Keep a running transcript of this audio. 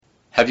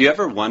Have you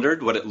ever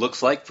wondered what it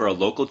looks like for a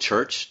local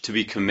church to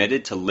be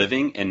committed to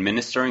living and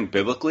ministering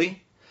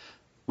biblically?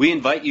 We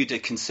invite you to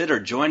consider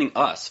joining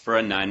us for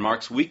a 9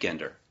 Marks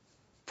Weekender.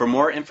 For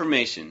more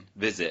information,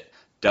 visit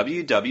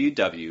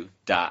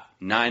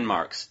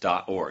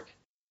www.9marks.org.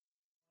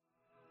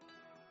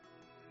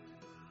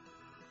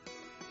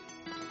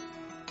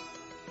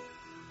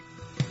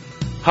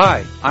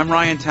 Hi, I'm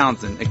Ryan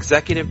Townsend,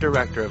 Executive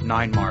Director of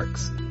 9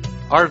 Marks.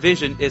 Our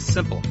vision is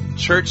simple: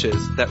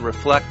 churches that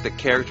reflect the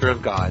character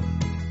of God.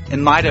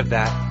 In light of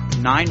that,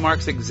 9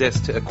 Marks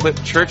exists to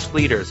equip church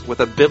leaders with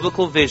a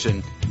biblical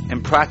vision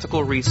and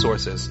practical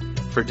resources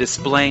for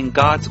displaying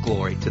God's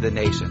glory to the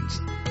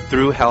nations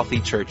through healthy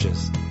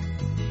churches.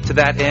 To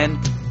that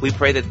end, we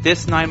pray that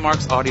this 9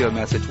 Marks audio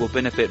message will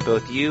benefit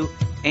both you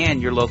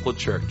and your local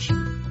church.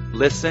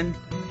 Listen,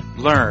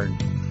 learn,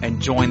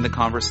 and join the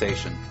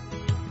conversation.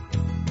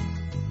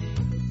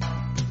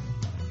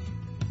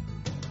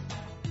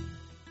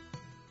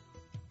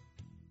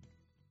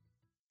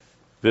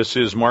 This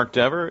is Mark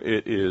Dever.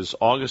 It is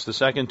August the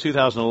 2nd,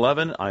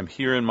 2011. I'm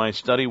here in my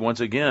study once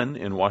again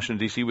in Washington,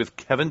 D.C. with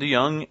Kevin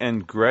DeYoung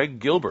and Greg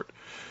Gilbert.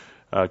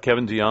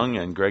 Kevin DeYoung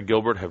and Greg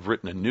Gilbert have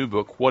written a new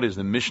book, What is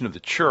the Mission of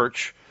the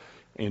Church?,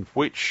 in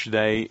which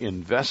they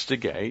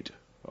investigate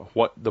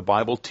what the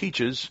Bible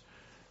teaches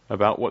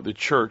about what the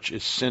church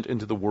is sent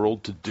into the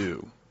world to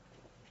do.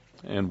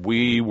 And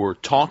we were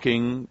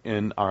talking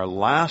in our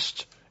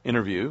last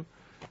interview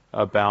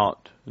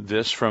about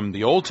this from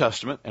the Old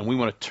Testament, and we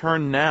want to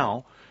turn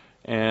now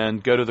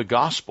and go to the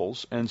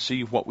Gospels and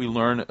see what we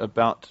learn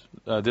about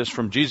this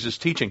from Jesus'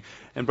 teaching.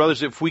 And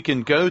brothers, if we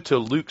can go to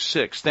Luke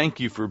 6,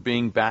 thank you for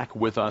being back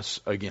with us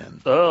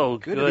again. Oh,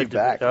 good to be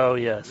back. Oh,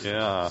 yes.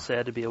 Yeah.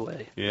 Sad to be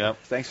away. Yep.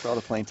 Thanks for all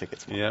the plane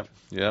tickets. Yep.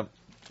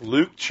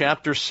 Luke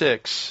chapter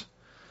 6,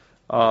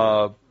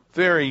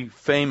 very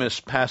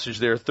famous passage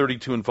there,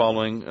 32 and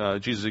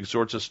following. Jesus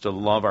exhorts us to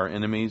love our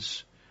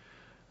enemies.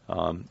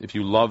 If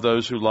you love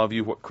those who love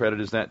you, what credit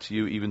is that to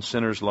you? Even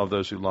sinners love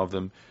those who love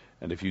them.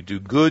 And if you do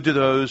good to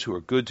those who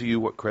are good to you,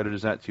 what credit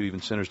is that to you?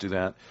 Even sinners do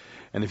that.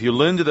 And if you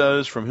lend to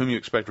those from whom you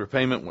expect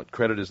repayment, what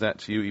credit is that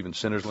to you? Even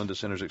sinners lend to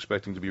sinners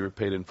expecting to be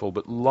repaid in full.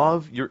 But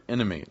love your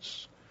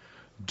enemies.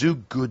 Do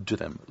good to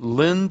them.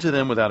 Lend to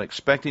them without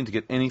expecting to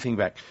get anything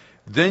back.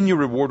 Then your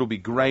reward will be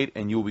great,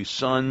 and you will be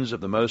sons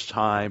of the Most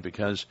High,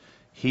 because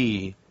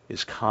He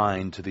is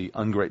kind to the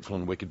ungrateful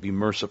and wicked. Be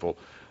merciful,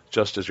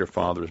 just as your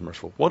Father is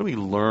merciful. What do we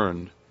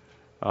learn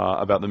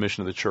about the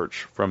mission of the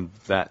church from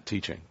that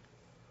teaching?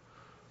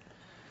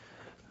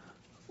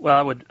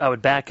 Well, I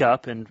would back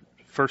up and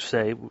first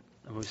say,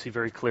 we see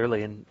very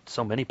clearly in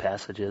so many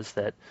passages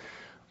that,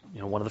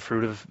 one of the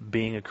fruit of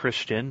being a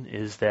Christian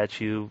is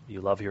that you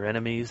love your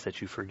enemies, that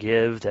you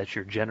forgive, that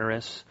you're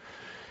generous.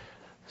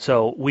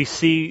 So we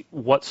see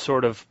what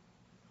sort of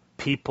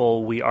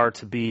people we are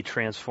to be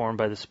transformed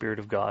by the Spirit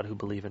of God who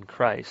believe in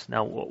Christ.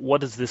 Now, what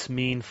does this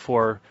mean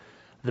for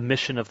the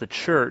mission of the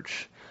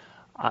church?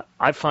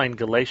 I find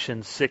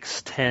Galatians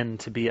 6:10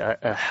 to be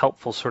a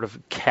helpful sort of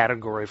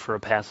category for a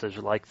passage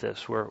like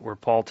this, where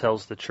Paul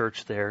tells the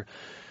church there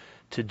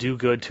to do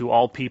good to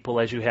all people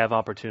as you have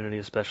opportunity,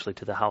 especially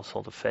to the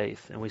household of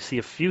faith. And we see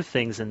a few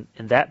things in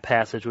that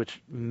passage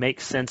which make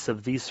sense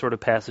of these sort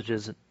of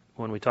passages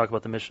when we talk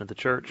about the mission of the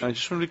church. I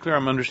just want to be clear,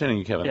 I'm understanding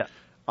you, Kevin. Yeah.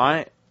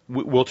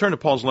 We'll turn to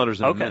Paul's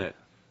letters in a minute,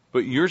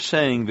 but you're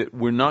saying that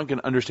we're not going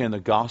to understand the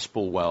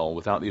gospel well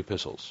without the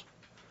epistles.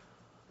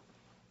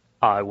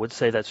 I would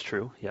say that's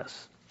true,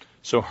 yes.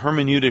 So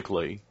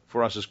hermeneutically,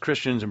 for us as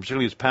Christians, and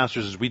particularly as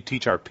pastors, as we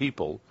teach our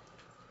people,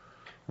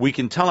 we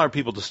can tell our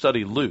people to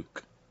study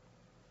Luke,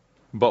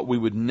 but we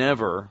would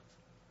never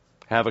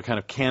have a kind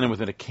of canon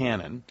within a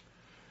canon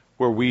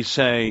where we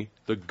say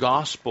the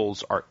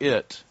Gospels are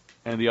it,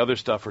 and the other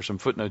stuff are some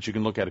footnotes you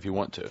can look at if you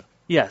want to.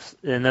 Yes,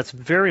 and that's a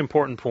very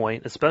important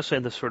point, especially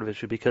in this sort of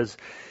issue, because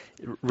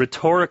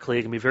rhetorically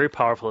it can be very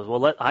powerful.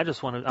 Well, I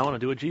want to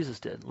do what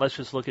Jesus did. Let's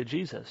just look at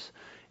Jesus.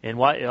 And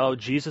why? Oh,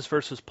 Jesus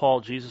versus Paul,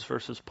 Jesus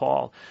versus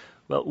Paul.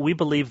 Well, we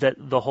believe that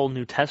the whole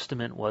New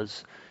Testament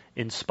was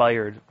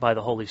inspired by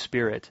the Holy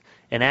Spirit.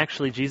 And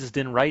actually, Jesus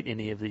didn't write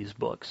any of these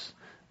books.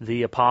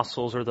 The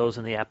apostles or those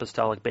in the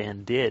apostolic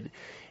band did.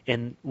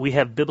 And we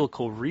have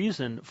biblical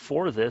reason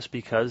for this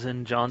because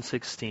in John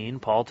 16,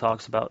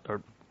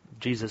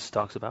 Jesus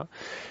talks about,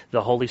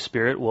 the Holy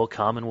Spirit will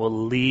come and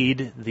will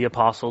lead the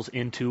apostles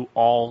into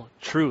all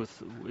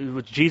truth.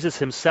 Jesus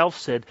himself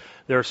said,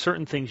 there are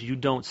certain things you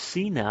don't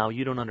see now,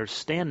 you don't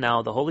understand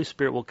now. The Holy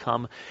Spirit will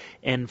come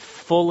and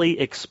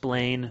fully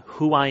explain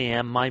who I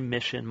am, my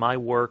mission, my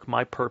work,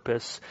 my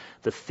purpose,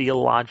 the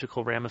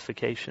theological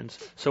ramifications.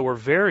 So we're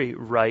very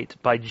right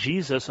by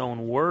Jesus'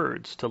 own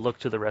words to look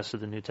to the rest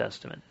of the New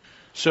Testament.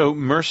 So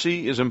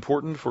mercy is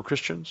important for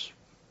Christians?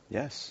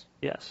 Yes.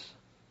 Yes.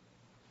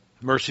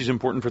 Mercy is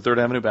important for Third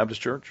Avenue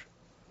Baptist Church?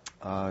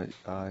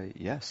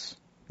 Yes,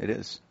 it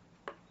is.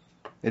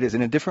 It is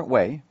in a different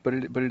way, but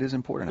it is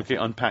important. Okay,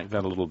 unpack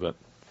that a little bit.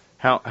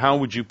 How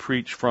would you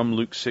preach from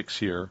Luke 6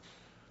 here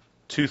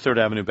to Third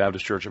Avenue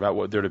Baptist Church about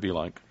what they're to be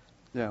like?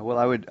 Yeah, well,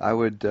 I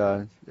would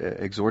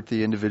exhort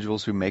the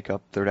individuals who make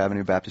up Third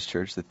Avenue Baptist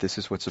Church that this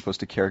is what's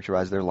supposed to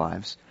characterize their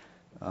lives.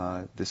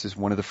 This is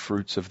one of the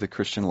fruits of the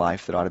Christian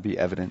life that ought to be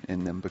evident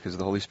in them because of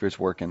the Holy Spirit's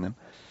work in them.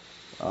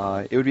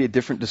 It would be a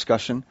different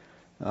discussion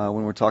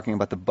when we're talking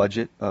about the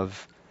budget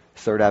of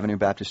Third Avenue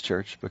Baptist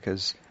Church,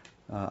 because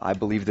I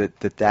believe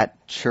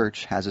that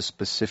church has a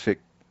specific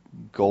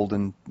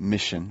golden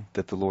mission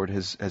that the Lord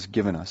has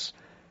given us,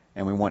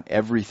 and we want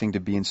everything to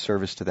be in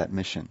service to that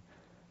mission.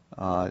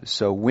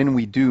 So when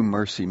we do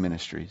mercy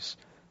ministries,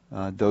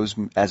 those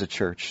as a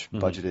church,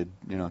 budgeted,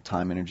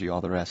 time, energy,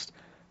 all the rest,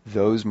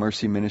 those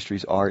mercy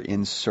ministries are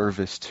in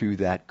service to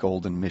that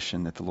golden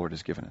mission that the Lord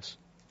has given us.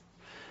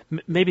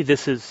 Maybe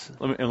this is...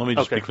 Let me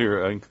just be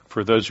clear.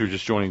 For those who are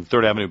just joining,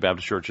 Third Avenue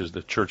Baptist Church is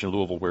the church in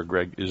Louisville where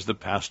Greg is the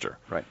pastor.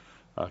 Right.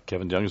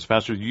 Kevin DeYoung is the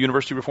pastor of the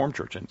University Reformed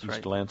Church in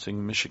East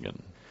Lansing,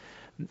 Michigan.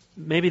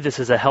 Maybe this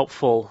is a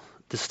helpful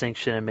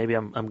distinction, and maybe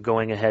I'm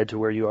going ahead to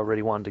where you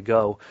already wanted to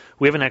go.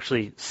 We haven't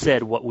actually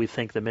said what we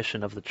think the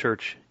mission of the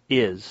church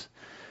is.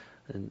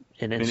 And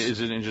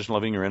is it in just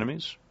loving your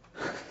enemies?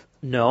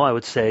 No, I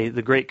would say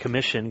the Great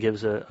Commission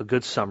gives a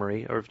good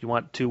summary, or if you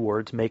want 2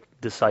 words, make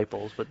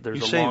disciples, but there's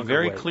a longer way. You say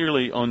very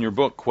clearly on your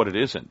book what it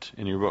isn't.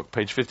 In your book,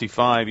 page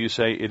 55, you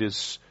say it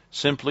is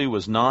simply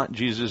was not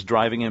Jesus'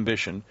 driving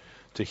ambition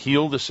to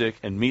heal the sick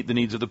and meet the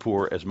needs of the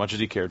poor as much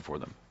as he cared for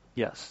them.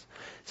 Yes.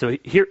 So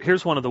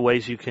here's one of the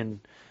ways you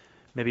can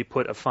maybe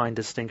put a fine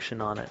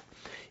distinction on it.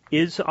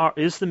 Is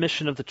the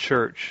mission of the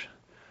church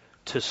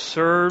to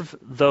serve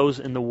those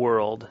in the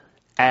world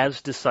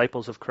as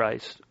disciples of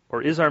Christ,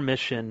 or is our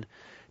mission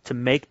to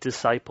make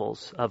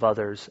disciples of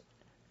others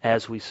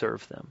as we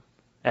serve them,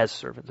 as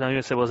servants? Now you're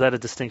going to say, well, is that a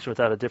distinction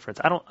without a difference?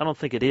 I don't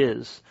think it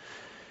is.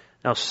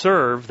 Now,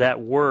 serve,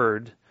 that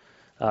word,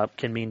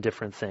 can mean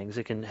different things.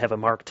 It can have a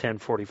Mark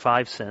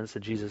 10:45 sense that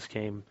Jesus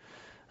came,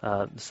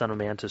 the Son of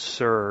Man, to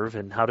serve.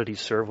 And how did he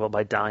serve? Well,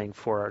 by dying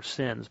for our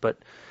sins. But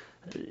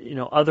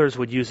others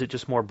would use it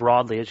just more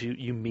broadly as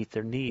you meet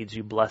their needs,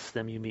 you bless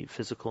them, you meet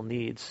physical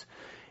needs.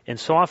 And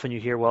so often you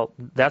hear, well,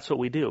 that's what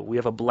we do. We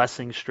have a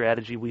blessing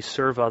strategy. We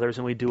serve others,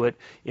 and we do it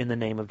in the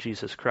name of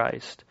Jesus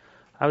Christ.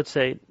 I would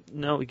say,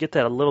 no, we get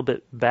that a little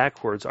bit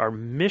backwards. Our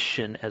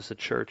mission as a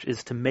church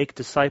is to make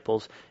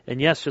disciples.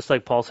 And yes, just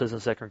like Paul says in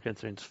 2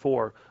 Corinthians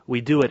 4,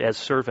 we do it as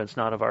servants,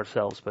 not of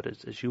ourselves, but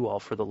as you all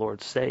for the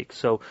Lord's sake.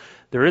 So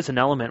there is an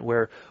element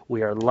where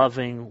we are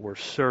loving, we're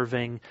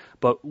serving,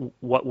 but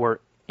what we're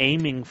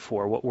aiming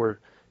for, what we're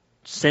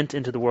sent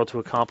into the world to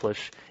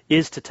accomplish,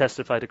 is to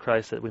testify to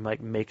Christ that we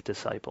might make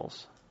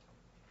disciples.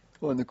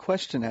 Well, and the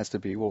question has to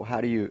be, well,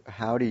 how do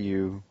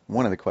you,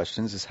 one of the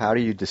questions is, how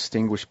do you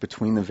distinguish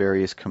between the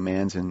various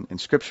commands in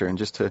Scripture? And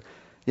just to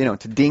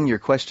ding your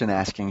question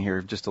asking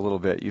here just a little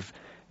bit,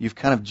 you've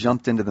kind of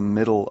jumped into the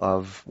middle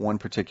of one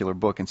particular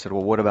book and said,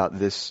 well, what about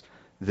this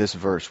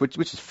verse, which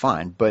is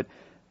fine, but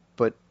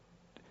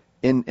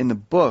in the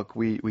book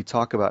we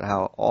talk about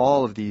how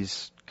all of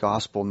these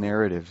gospel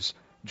narratives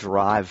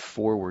drive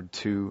forward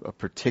to a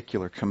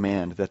particular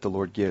command that the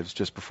Lord gives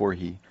just before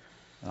he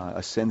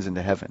ascends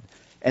into heaven.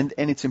 And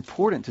it's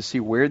important to see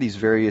where these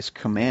various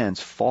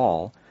commands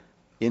fall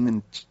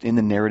in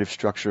the narrative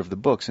structure of the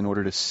books in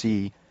order to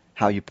see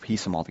how you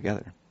piece them all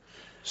together.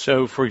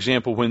 So, for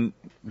example, when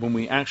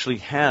we actually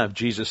have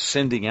Jesus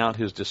sending out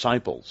his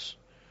disciples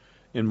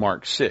in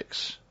Mark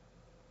 6,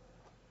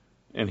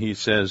 and he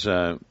says,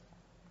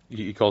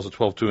 he calls the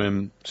 12 to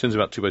him, sends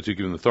about 2 by 2,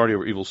 giving them authority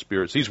over evil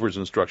spirits. These words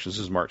and instructions,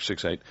 this is Mark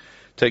 6:8.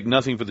 Take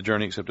nothing for the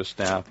journey except a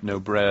staff, no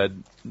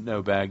bread,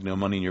 no bag, no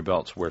money in your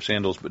belts. Wear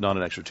sandals, but not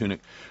an extra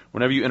tunic.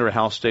 Whenever you enter a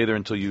house, stay there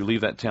until you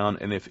leave that town.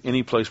 And if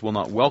any place will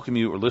not welcome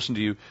you or listen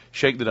to you,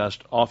 shake the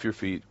dust off your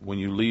feet when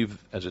you leave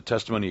as a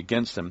testimony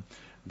against them.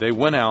 They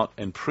went out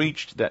and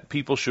preached that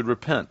people should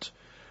repent.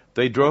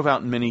 They drove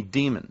out many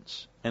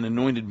demons and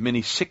anointed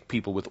many sick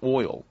people with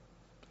oil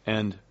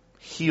and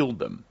healed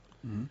them.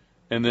 Mm-hmm.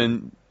 And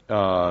then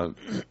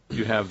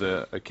you have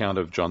the account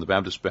of John the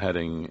Baptist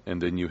beheading,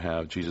 and then you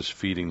have Jesus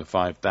feeding the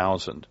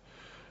 5,000.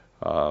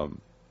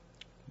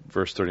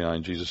 Verse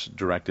 39, Jesus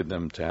directed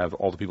them to have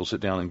all the people sit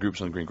down in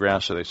groups on the green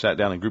grass, so they sat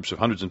down in groups of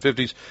hundreds and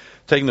fifties,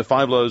 taking the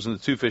 5 loaves and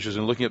the 2 fishes,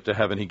 and looking up to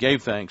heaven, he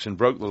gave thanks and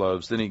broke the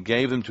loaves. Then he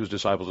gave them to his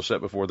disciples to set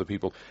before the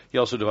people. He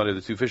also divided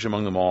the 2 fish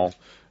among them all.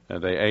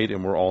 They ate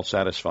and were all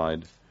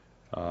satisfied.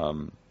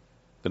 The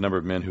number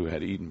of men who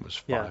had eaten was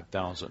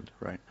 5,000.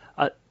 Right.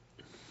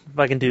 If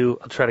I can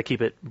I'll try to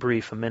keep it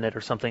brief, a minute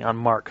or something on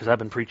Mark, because I've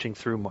been preaching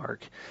through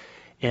Mark.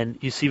 And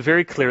you see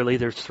very clearly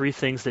there's 3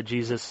 things that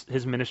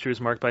his ministry is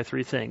marked by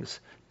 3 things: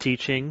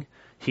 teaching,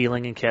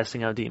 healing, and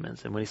casting out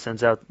demons. And when he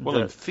sends out... Well,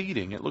 and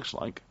feeding, it looks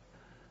like.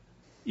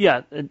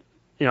 Yeah, and,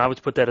 I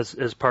would put that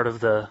as part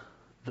of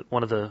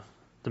one of the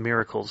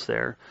miracles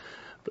there,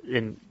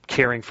 in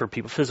caring for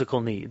people,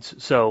 physical needs.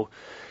 So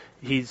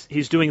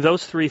he's doing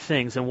those 3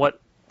 things, and what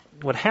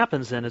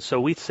happens then is,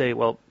 so we say,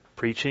 well,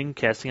 preaching,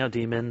 casting out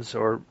demons,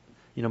 or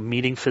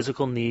meeting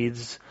physical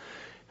needs,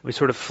 we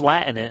sort of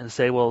flatten it and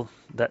say, well,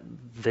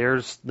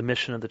 there's the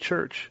mission of the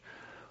church.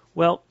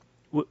 Well,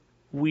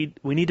 we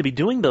need to be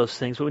doing those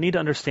things, but we need to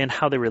understand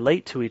how they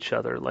relate to each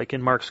other, like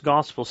in Mark's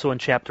gospel. So in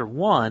chapter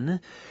 1,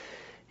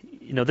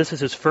 this is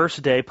his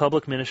first day,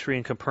 public ministry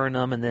in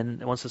Capernaum, and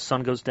then once the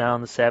sun goes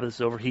down, the Sabbath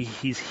is over,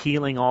 he's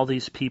healing all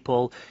these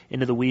people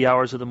into the wee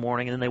hours of the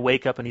morning, and then they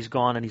wake up and he's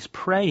gone and he's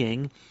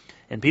praying,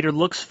 and Peter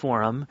looks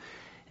for him.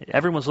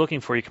 Everyone's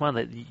looking for you. Come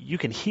on, you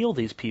can heal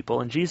these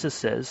people. And Jesus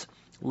says,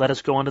 let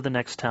us go on to the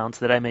next town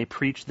so that I may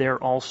preach there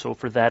also,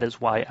 for that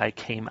is why I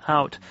came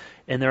out.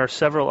 And there are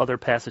several other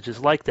passages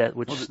like that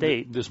which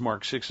state... This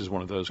Mark 6 is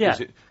one of those. Yeah.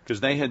 Because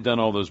they had done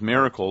all those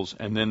miracles,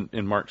 and then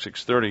in Mark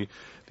 6:30,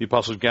 the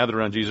apostles gathered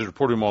around Jesus,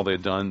 reported him all they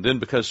had done. Then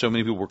because so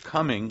many people were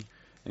coming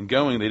and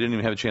going, they didn't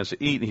even have a chance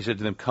to eat. And he said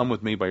to them, come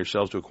with me by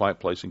yourselves to a quiet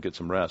place and get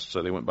some rest.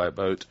 So they went by a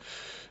boat.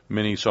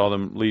 Many saw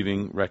them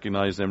leaving,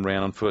 recognized them,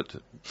 ran on foot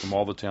from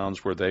all the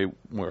towns where they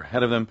were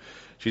ahead of them.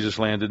 Jesus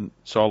landed,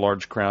 saw a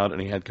large crowd,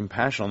 and he had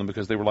compassion on them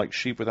because they were like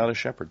sheep without a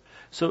shepherd.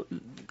 So,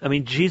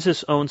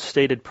 Jesus' own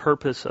stated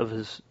purpose of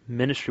his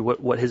ministry,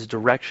 what his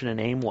direction and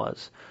aim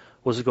was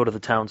to go to the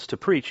towns to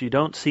preach. You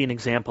don't see an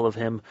example of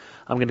him,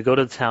 I'm going to go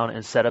to the town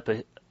and set up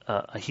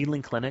a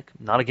healing clinic,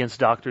 not against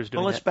doctors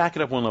doing that. Well, let's back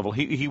it up one level.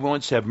 He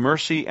wants to have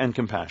mercy and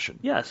compassion.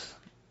 Yes.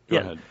 Go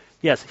ahead.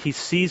 Yes, he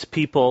sees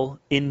people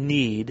in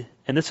need,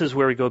 and this is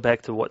where we go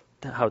back to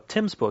how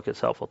Tim's book is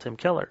helpful, Tim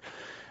Keller,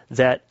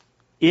 that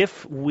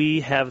if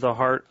we have the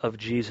heart of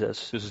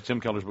Jesus... This is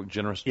Tim Keller's book,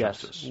 Generous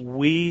Justice. Yes,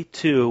 we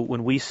too,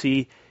 when we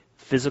see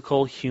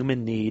physical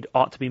human need,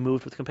 ought to be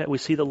moved with compassion. We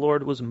see the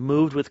Lord was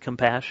moved with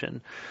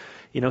compassion.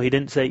 He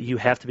didn't say, you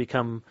have to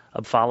become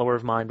a follower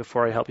of mine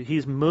before I help you.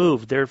 He's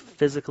moved. They're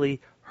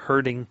physically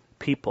hurting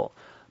people.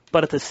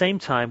 But at the same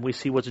time, we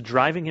see what's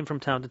driving him from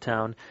town to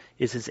town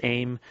is his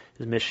aim,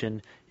 his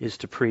mission is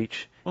to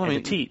preach and to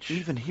teach.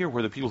 Even here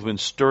where the people have been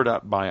stirred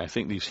up by, I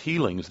think, these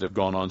healings that have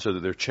gone on so that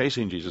they're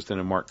chasing Jesus, then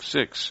in Mark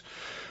 6,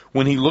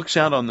 when he looks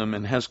out on them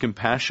and has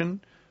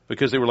compassion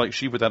because they were like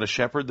sheep without a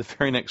shepherd, the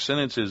very next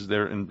sentence is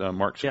there in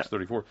Mark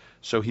 6:34.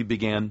 So he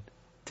began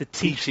to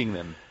teaching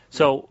them.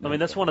 So,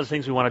 that's one of the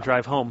things we want to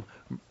drive home.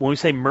 When we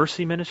say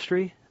mercy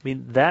ministry,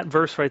 that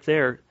verse right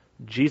there,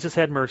 Jesus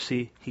had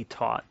mercy, he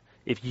taught.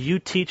 If you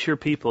teach your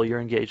people,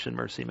 you're engaged in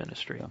mercy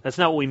ministry. Yeah. That's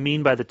not what we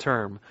mean by the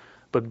term,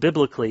 but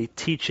biblically,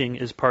 teaching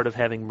is part of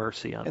having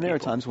mercy on people. And there are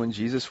times when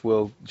Jesus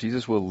will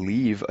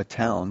leave a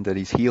town that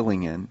he's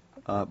healing in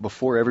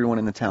before everyone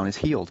in the town is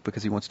healed,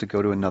 because he wants to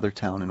go to another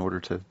town in order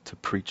to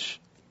preach.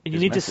 And you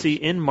need to see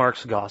in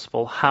Mark's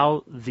gospel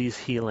how these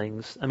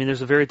healings,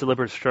 there's a very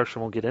deliberate structure,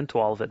 we won't get into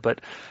all of it,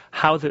 but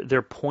how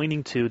they're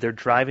pointing to, they're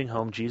driving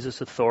home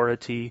Jesus'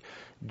 authority,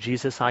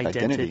 Jesus'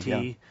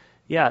 identity.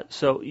 Yeah,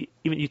 so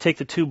even you take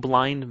the two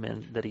blind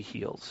men that he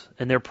heals,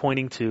 and they're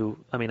pointing to,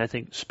 I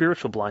think,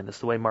 spiritual blindness,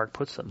 the way Mark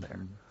puts them there.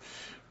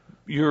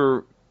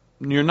 You're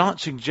not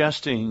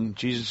suggesting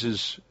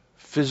Jesus'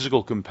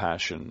 physical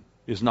compassion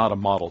is not a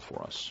model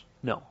for us.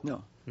 No,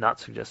 not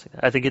suggesting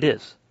that. I think it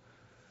is.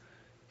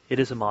 It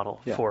is a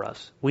model for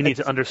us. We need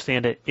to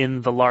understand it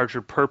in the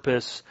larger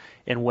purpose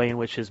and way in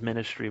which his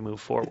ministry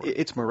moved forward.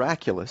 It's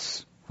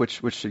miraculous,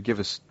 which should give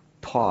us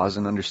pause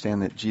and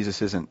understand that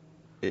Jesus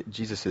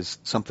is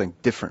something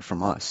different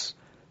from us.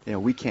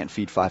 We can't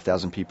feed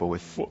 5,000 people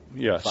with 5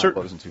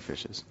 loaves and 2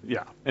 fishes.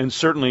 Yeah, and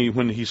certainly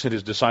when he sent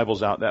his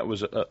disciples out, that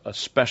was a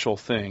special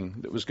thing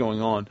that was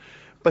going on.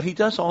 But he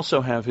does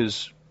also have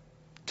his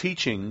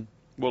teaching,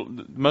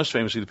 most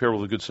famously the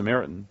parable of the Good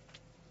Samaritan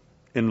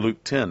in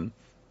Luke 10.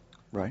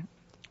 Right.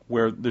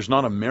 Where there's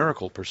not a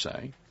miracle per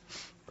se.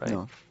 Right.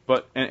 No.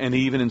 But, and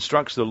he even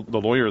instructs the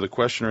lawyer, the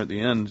questioner at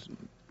the end,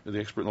 the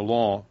expert in the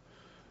law,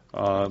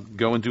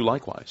 go and do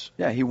likewise.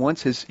 Yeah, he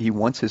wants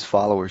his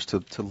followers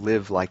to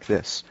live like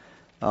this,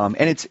 and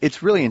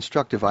it's really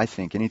instructive, I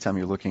think, anytime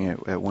you're looking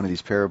at one of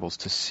these parables,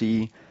 to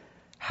see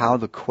how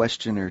the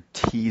questioner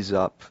tees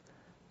up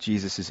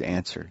Jesus'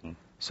 answer. Mm-hmm.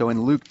 So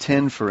in Luke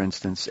 10, for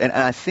instance, and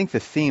I think the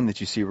theme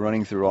that you see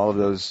running through all of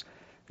those,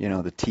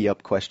 the tee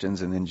up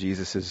questions and then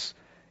Jesus'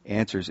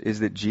 answers,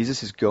 is that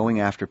Jesus is going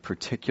after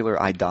particular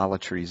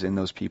idolatries in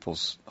those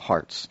people's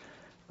hearts.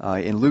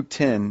 In Luke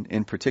 10,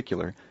 in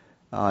particular.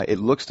 It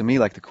looks to me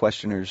like the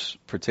questioner's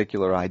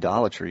particular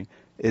idolatry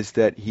is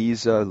that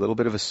he's a little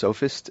bit of a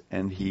sophist,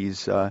 and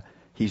he's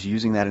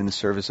using that in the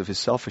service of his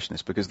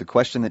selfishness. Because the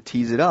question that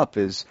tees it up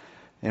is,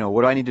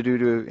 what do I need to do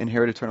to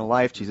inherit eternal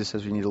life? Jesus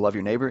says you need to love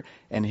your neighbor.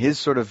 And his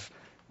sort of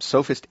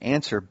sophist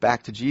answer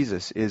back to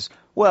Jesus is,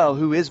 well,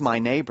 who is my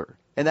neighbor?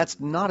 And that's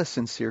not a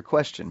sincere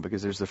question,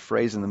 because there's a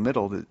phrase in the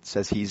middle that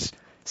says he's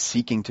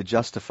seeking to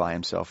justify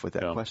himself with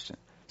that question.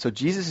 So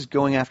Jesus is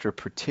going after a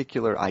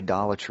particular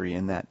idolatry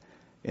in that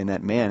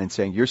man and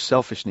saying your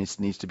selfishness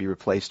needs to be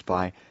replaced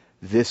by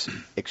this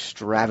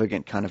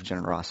extravagant kind of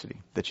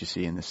generosity that you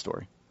see in this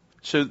story.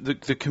 So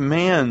the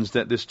commands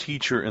that this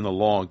teacher in the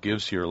law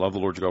gives here, love the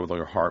Lord your God with all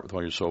your heart, with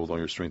all your soul, with all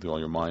your strength, with all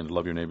your mind,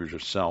 love your neighbors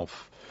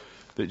yourself,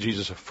 that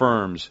Jesus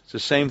affirms. It's the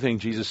same thing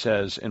Jesus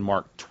says in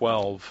Mark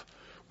 12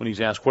 when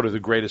he's asked what's the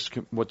greatest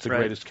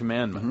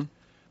commandment.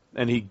 Mm-hmm.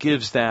 And he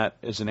gives that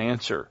as an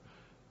answer.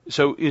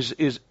 So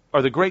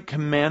are the great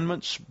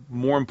commandments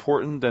more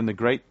important than the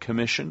Great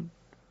Commission?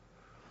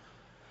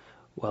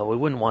 Well, we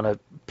wouldn't want to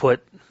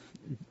put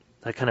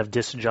that kind of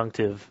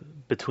disjunctive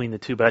between the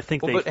two, but I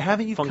think But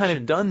haven't you kind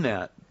of done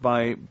that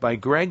by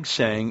Greg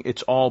saying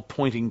it's all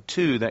pointing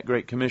to that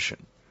Great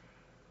Commission?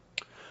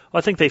 Well,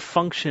 I think they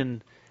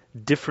function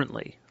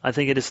differently. I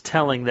think it is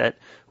telling that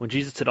when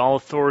Jesus said, all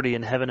authority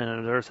in heaven and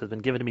on earth has been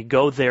given to me,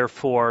 go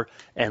therefore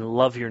and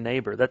love your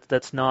neighbor.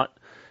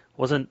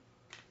 Wasn't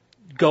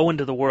go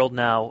into the world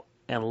now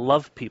and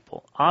love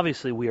people.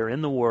 Obviously, we are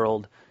in the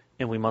world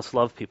and we must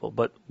love people.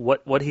 But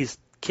what he's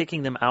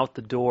kicking them out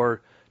the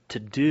door to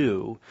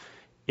do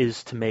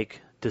is to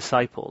make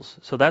disciples.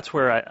 So that's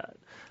where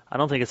I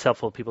don't think it's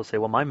helpful if people say,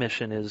 well, my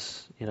mission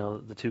is,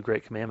 the two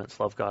great commandments,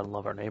 love God and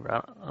love our neighbor.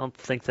 I don't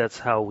think that's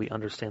how we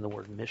understand the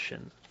word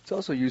mission. It's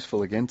also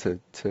useful, again,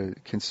 to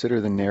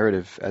consider the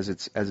narrative as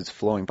it's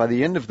flowing. By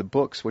the end of the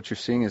books, what you're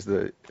seeing is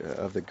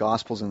of the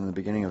Gospels and the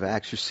beginning of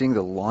Acts, you're seeing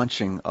the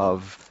launching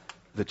of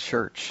the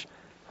church.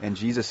 And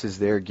Jesus is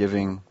there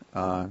giving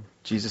the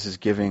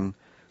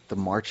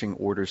marching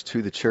orders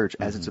to the church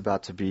as it's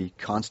about to be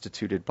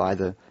constituted by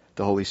the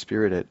Holy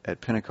Spirit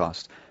at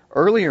Pentecost.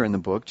 Earlier in the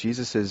book,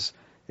 Jesus is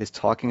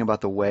talking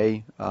about the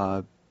way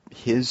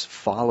his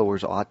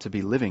followers ought to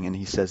be living, and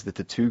he says that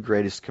the two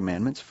greatest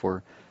commandments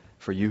for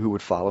you who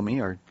would follow me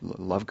are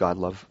love God,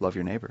 love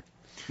your neighbor.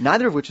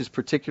 Neither of which is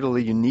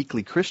particularly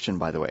uniquely Christian,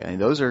 by the way. I mean,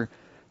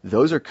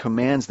 those are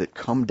commands that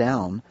come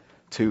down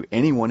to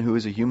anyone who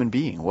is a human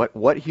being.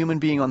 What human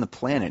being on the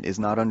planet is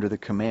not under the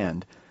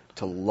command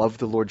to love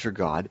the Lord your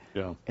God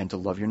and to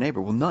love your neighbor?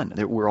 Well, none.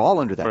 We're all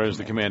under that. Whereas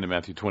the command in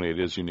Matthew 28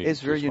 is unique.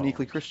 It's very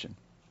uniquely Christian.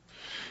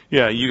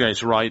 Yeah, you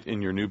guys write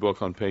in your new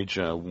book on page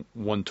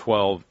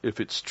 112, if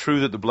it's true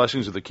that the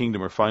blessings of the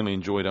kingdom are finally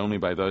enjoyed only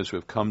by those who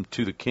have come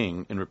to the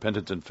king in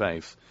repentance and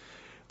faith,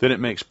 then it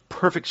makes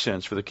perfect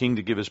sense for the king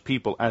to give his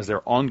people as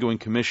their ongoing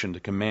commission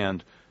to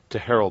command to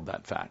herald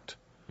that fact.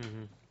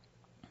 Mm-hmm.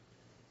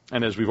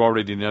 And as we've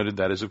already noted,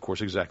 that is, of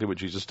course, exactly what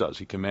Jesus does.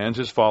 He commands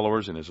his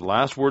followers in his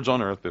last words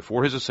on earth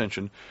before his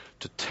ascension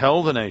to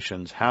tell the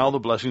nations how the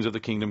blessings of the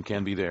kingdom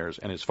can be theirs,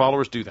 and his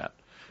followers do that.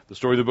 The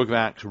story of the book of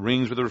Acts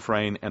rings with the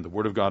refrain, and the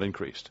word of God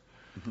increased.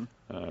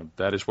 Mm-hmm.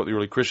 That is what the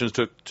early Christians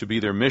took to be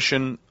their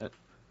mission.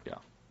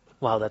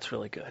 Wow, that's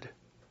really good.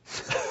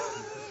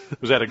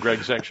 Was that a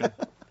Greg section?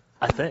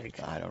 I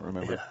think. I don't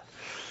remember.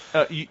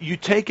 Yeah. You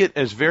take it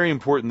as very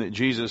important that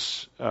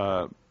Jesus,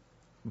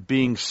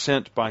 being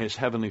sent by his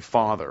heavenly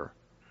Father,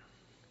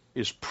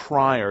 is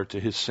prior to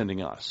his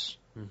sending us.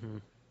 Mm-hmm.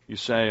 You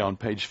say on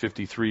page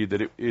 53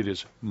 that it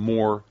is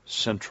more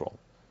central.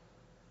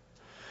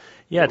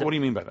 Yeah. What do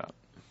you mean by that?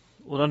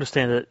 Well, to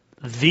understand that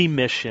the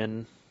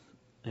mission,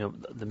 the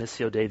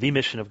Missio Dei, the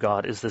mission of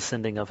God is the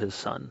sending of his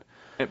Son.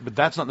 But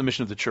that's not the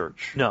mission of the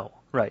church. No,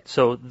 right.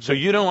 So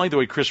you don't like the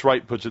way Chris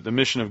Wright puts it, the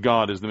mission of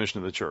God is the mission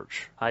of the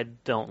church. I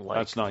don't like.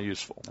 That's not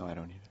useful. No, I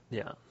don't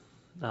either.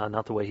 Yeah.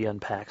 Not the way he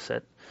unpacks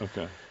it.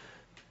 Okay.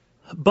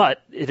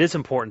 But it is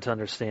important to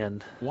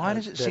understand. Why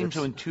does it seem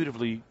so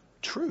intuitively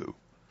true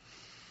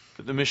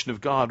that the mission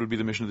of God would be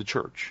the mission of the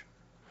church?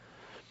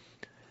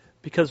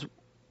 Because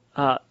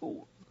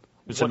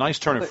it's a nice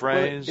turn of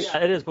phrase.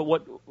 Yeah, it is. But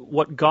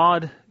what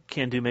God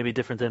can do may be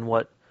different than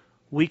what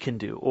we can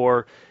do.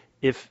 Or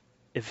if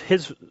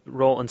his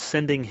role in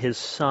sending his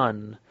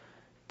Son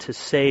to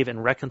save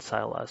and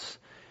reconcile us,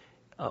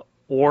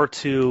 or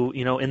to,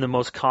 in the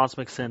most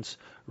cosmic sense,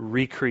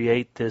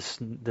 recreate this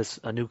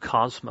a new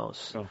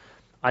cosmos. Oh.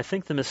 I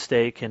think the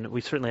mistake, and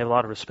we certainly have a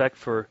lot of respect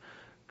for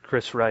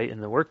Chris Wright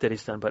and the work that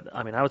he's done, but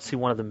I would see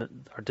one of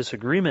our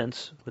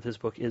disagreements with his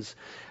book is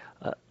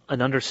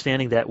an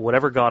understanding that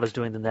whatever God is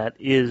doing, then that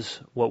is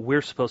what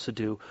we're supposed to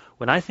do.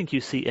 When I think you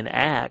see in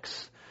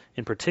Acts,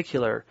 in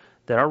particular,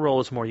 that our role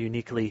is more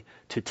uniquely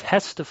to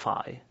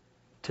testify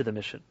to the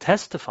mission,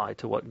 testify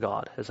to what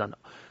God has done.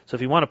 So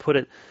if you want to put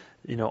it,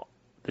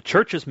 the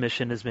church's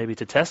mission is maybe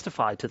to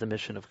testify to the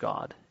mission of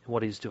God and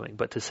what he's doing.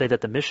 But to say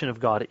that the mission of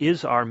God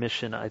is our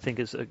mission, I think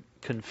is a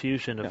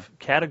confusion of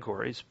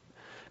categories.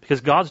 Because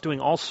God's doing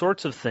all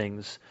sorts of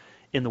things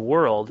in the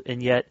world,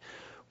 and yet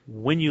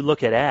when you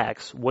look at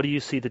Acts, what do you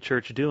see the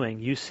church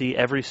doing? You see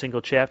every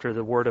single chapter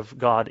the Word of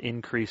God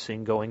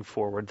increasing, going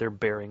forward. They're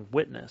bearing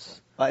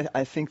witness.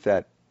 I think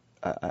that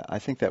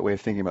way of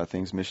thinking about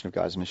things, mission of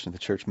God's mission of the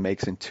church,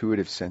 makes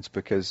intuitive sense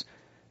because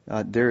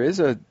there is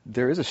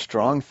a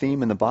strong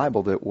theme in the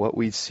Bible that what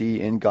we see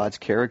in God's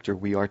character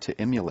we are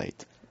to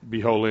emulate. Be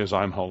holy as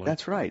I'm holy.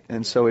 That's right,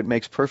 and so it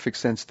makes perfect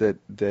sense that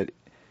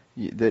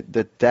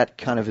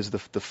kind of is the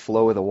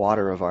flow of the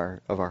water of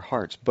our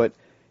hearts. But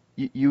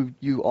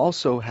you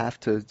also have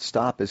to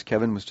stop, as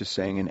Kevin was just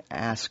saying, and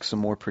ask some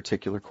more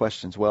particular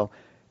questions. Well,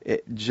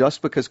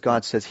 just because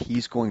God says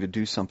He's going to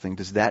do something,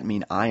 does that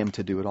mean I am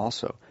to do it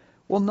also?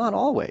 Well, not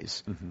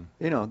always.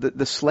 Mm-hmm.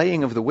 The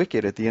slaying of the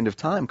wicked at the end of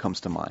time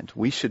comes to mind.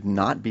 We should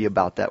not be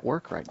about that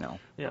work right now.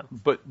 Yeah.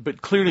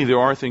 But clearly there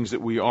are things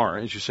that we are,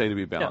 as you say, to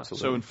be about. Yeah,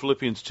 so in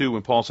Philippians 2,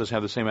 when Paul says,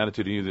 have the same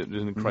attitude in you that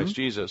is in Christ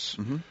Jesus,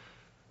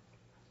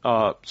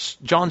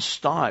 John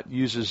Stott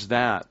uses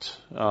that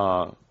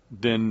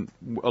then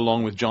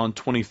along with John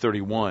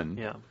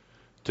 20:31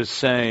 to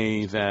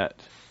say that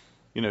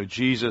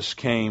Jesus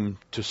came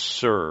to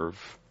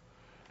serve.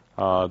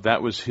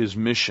 That was his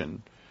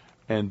mission,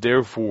 and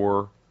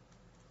therefore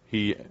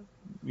he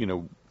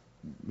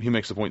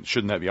makes the point,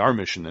 shouldn't that be our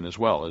mission then as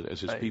well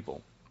as his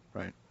people?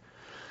 Right.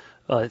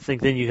 I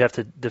think then you have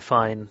to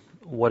define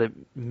what it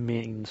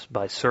means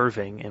by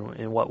serving and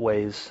in what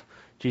ways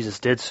Jesus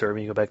did serve.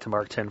 You go back to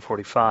Mark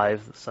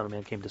 10:45, the Son of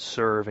Man came to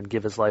serve and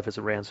give his life as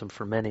a ransom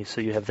for many. So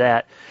you have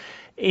that.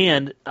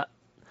 And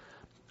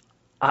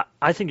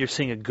I think you're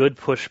seeing a good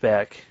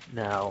pushback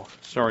now.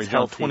 Sorry,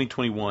 John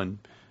 20:21.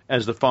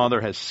 As the Father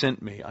has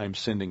sent me, I'm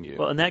sending you.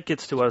 Well, and that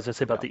gets to what I was going to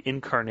say about the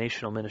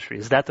incarnational ministry.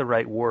 Is that the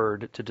right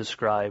word to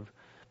describe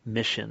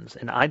missions?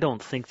 And I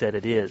don't think that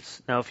it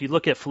is. Now, if you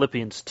look at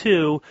Philippians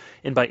 2,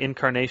 and by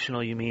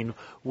incarnational you mean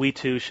we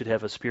too should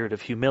have a spirit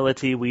of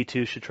humility, we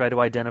too should try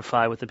to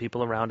identify with the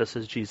people around us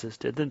as Jesus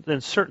did, then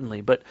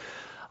certainly. But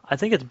I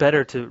think it's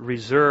better to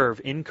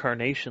reserve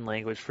incarnation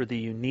language for the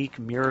unique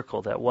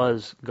miracle that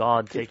was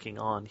God taking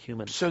on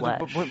human flesh.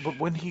 But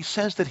when he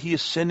says that he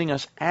is sending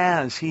us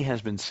as he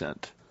has been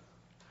sent.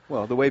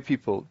 Well, the way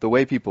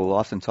people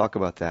often talk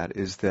about that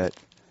is that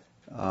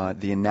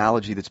the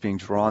analogy that's being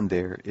drawn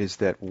there is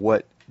that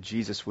what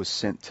Jesus was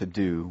sent to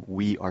do,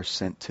 we are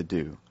sent to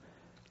do.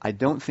 I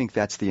don't think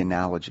that's the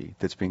analogy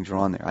that's being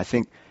drawn there. I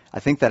think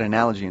that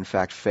analogy, in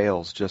fact,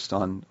 fails just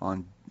on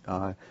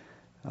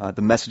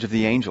the message of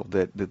the angel,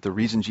 that the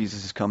reason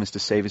Jesus has come is to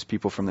save his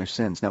people from their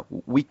sins. Now,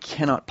 we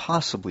cannot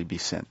possibly be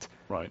sent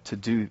to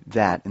do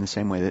that in the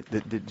same way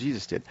that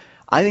Jesus did.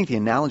 I think the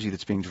analogy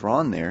that's being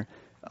drawn there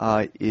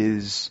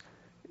is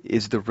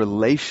the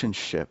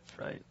relationship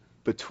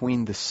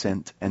between the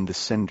sent and the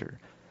sender.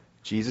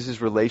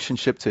 Jesus'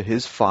 relationship to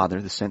his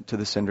Father, the sent to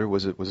the sender,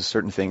 was a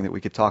certain thing that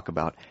we could talk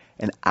about,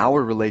 and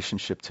our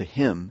relationship to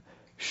him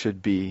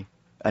should be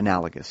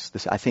analogous.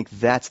 I think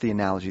that's the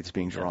analogy that's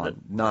being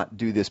drawn, not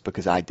do this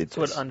because I did this.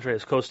 That's what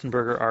Andreas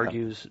Kostenberger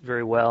argues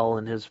very well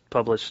in his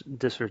published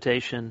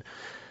dissertation,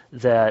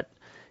 that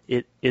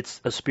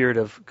it's a spirit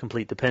of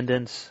complete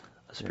dependence,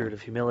 a spirit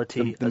of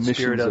humility, a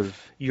spirit of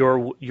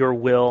your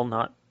will,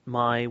 not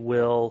my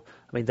will.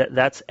 I mean,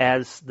 that's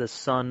as the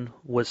Son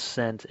was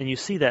sent. And you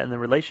see that in the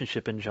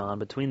relationship in John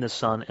between the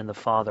Son and the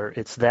Father.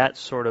 It's that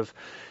sort of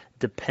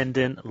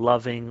dependent,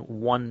 loving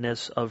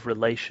oneness of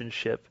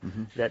relationship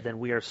that then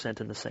we are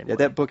sent in the same way.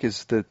 That book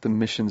is the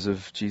missions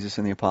of Jesus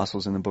and the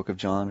apostles in the book of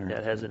John.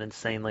 It has an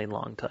insanely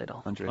long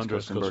title. Andreas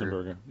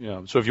Kostenberger.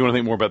 Yeah. So if you want to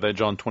think more about that,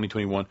 John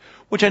 20:21,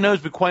 which I know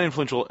has been quite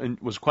influential and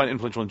was quite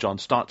influential in John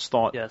Stott's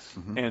thought,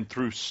 and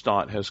through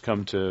Stott has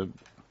come to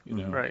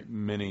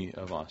many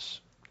of us.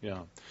 Yeah.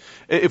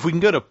 If we can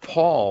go to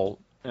Paul,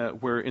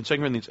 where in 2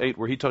 Corinthians 8,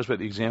 where he talks about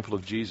the example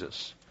of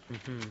Jesus.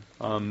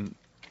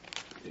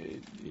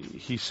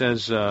 He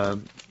says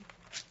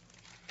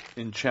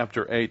in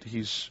chapter 8,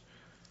 he's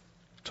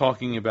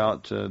talking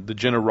about the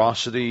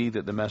generosity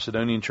that the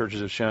Macedonian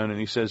churches have shown, and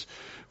he says,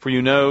 for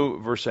you know,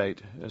 verse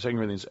 8, 2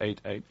 Corinthians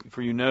 8,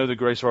 for you know the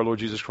grace of our Lord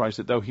Jesus Christ,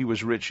 that though he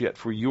was rich, yet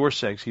for your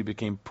sakes he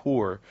became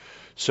poor,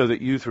 so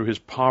that you through his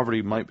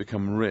poverty might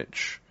become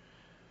rich.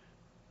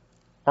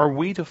 Are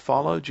we to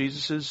follow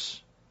Jesus'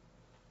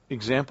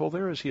 example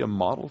there? Is he a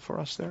model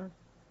for us there?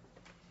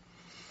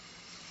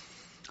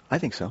 I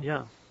think so.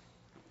 Yeah.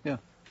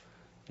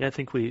 Yeah, I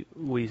think we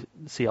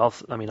see all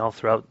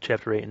throughout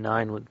chapter 8 and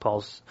 9 with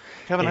Paul's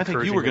Kevin, I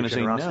think you were going to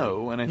say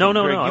no, and I think no,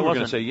 Greg, I you were wasn't.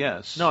 going to say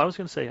yes. No, I was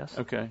going to say yes.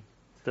 Okay.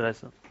 Did I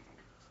say?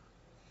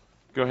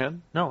 Go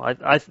ahead. No,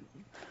 I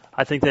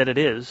think that it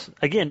is.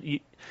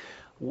 Again,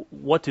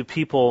 what do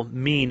people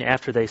mean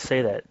after they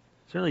say that?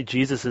 Certainly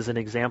Jesus is an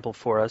example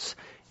for us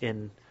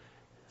in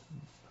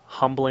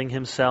humbling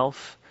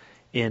himself,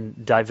 in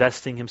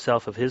divesting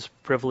himself of his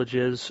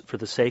privileges for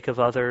the sake of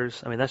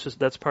others. I mean,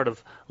 that's part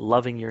of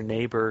loving your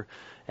neighbor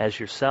as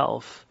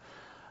yourself,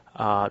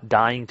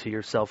 dying to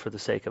yourself for the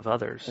sake of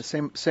others.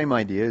 The same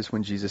idea is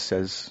when Jesus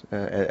says,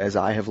 "As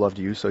I have loved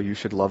you, so you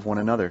should love one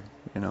another."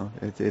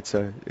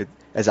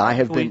 As I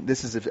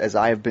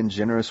have been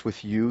generous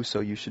with you, so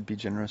you should be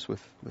generous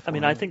with I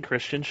mean, I think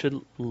Christians should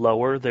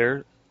lower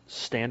their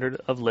standard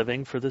of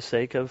living for the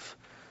sake of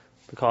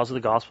the cause of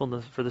the gospel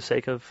and for the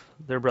sake of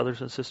their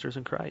brothers and sisters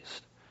in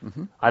Christ.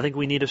 I think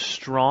we need a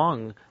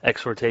strong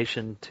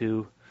exhortation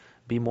to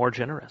be more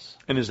generous.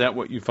 And is that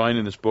what you find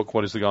in this book?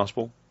 What is the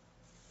gospel?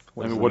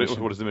 What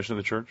is the mission of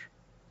the church?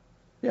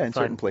 Yeah, in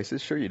certain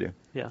places, sure you do.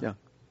 Yeah.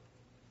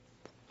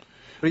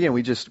 But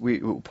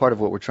again, part of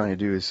what we're trying to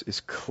do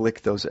is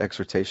click those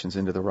exhortations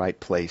into the right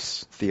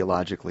place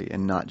theologically,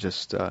 and not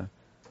just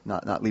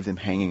not leave them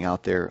hanging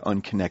out there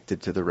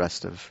unconnected to the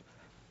rest of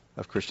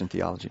Christian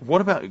theology.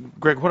 What about,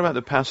 Greg,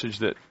 the passage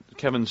that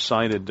Kevin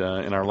cited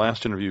in our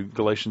last interview,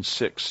 Galatians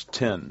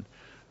 6:10?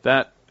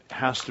 That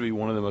has to be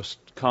one of the most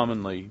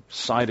commonly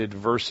cited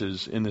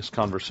verses in this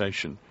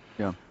conversation.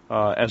 Yeah.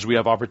 As we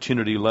have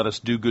opportunity, let us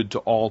do good to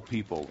all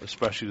people,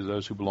 especially to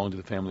those who belong to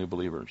the family of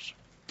believers.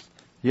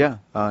 Yeah.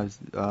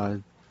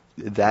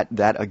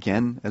 That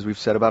again, as we've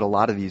said about a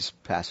lot of these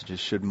passages,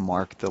 should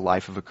mark the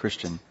life of a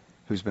Christian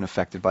who's been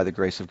affected by the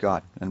grace of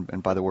God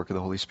and by the work of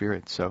the Holy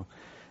Spirit. So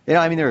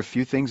I mean, there are a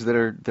few things that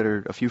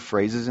are a few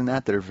phrases in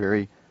that are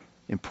very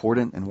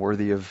important and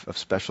worthy of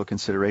special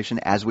consideration.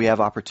 As we have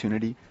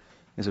opportunity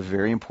is a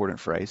very important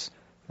phrase.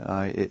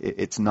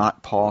 It's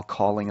not Paul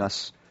calling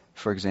us,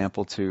 for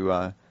example,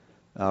 to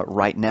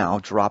right now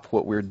drop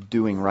what we're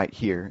doing right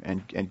here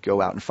and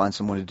go out and find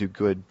someone to do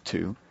good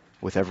to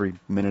with every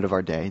minute of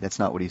our day. That's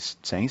not what he's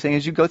saying. He's saying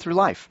as you go through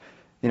life,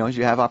 as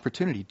you have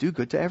opportunity, do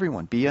good to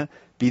everyone. Be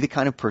the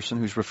kind of person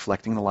who's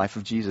reflecting the life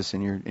of Jesus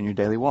in your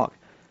daily walk.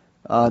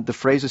 The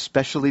phrase,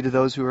 especially to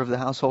those who are of the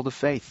household of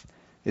faith,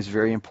 is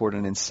very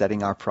important in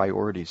setting our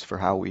priorities for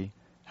how we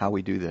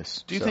do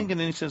this. Do you think in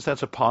any sense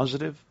that's a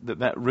positive,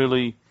 that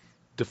really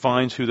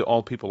defines who the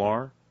all people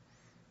are?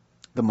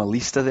 The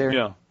malista there?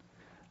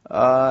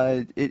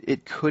 Yeah.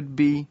 It could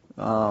be.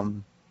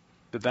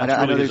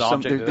 That's really his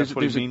object, that's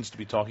what he means to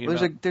be talking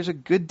about? There's a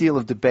good deal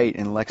of debate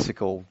in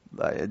lexical,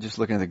 just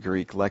looking at the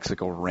Greek,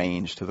 lexical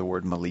range to the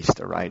word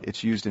malista, right?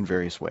 It's used in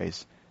various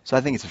ways. So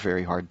I think it's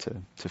very hard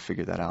to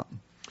figure that out.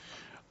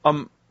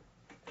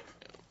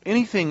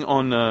 Anything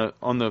on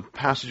the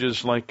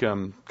passages like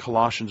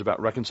Colossians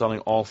about reconciling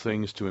all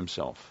things to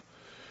himself,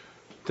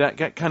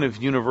 that kind of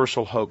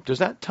universal hope, does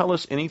that tell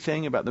us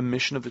anything about the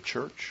mission of the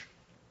church?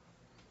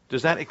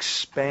 Does that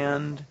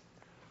expand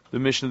the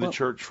mission of the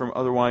church from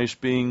otherwise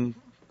being?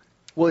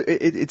 Well,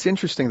 it's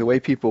interesting the way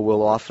people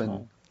will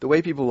often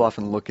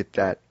look at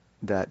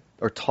that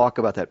or talk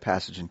about that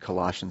passage in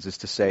Colossians is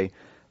to say,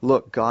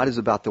 look, God is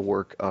about the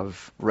work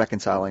of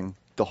reconciling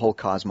the whole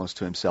cosmos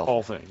to himself.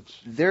 All things.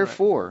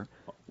 Therefore,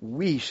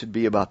 we should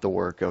be about the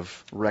work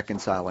of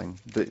reconciling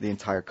the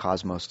entire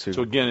cosmos to.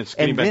 So again, it's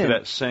getting back to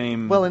that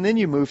same. Well, and then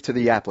you move to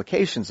the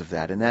applications of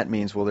that, and that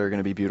means, well, there are going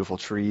to be beautiful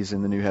trees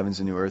in the new heavens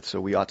and new earth,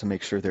 so we ought to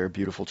make sure there are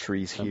beautiful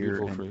trees here.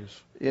 Beautiful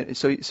trees. Yeah,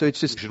 so it's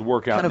just. We should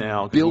work out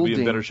now because we'll be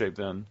in better shape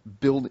then.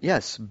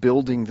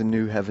 Building the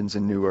new heavens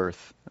and new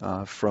earth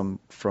from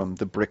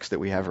the bricks that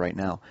we have right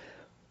now.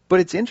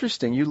 But it's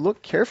interesting. You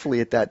look carefully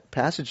at that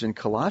passage in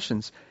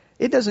Colossians.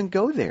 It doesn't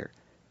go there.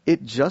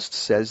 It just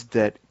says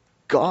that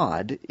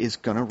God is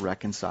going to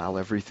reconcile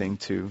everything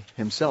to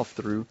himself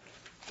through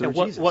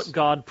Jesus. What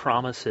God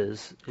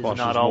promises is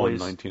not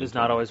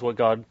always what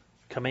God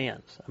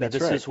commands. I mean,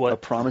 That's right. A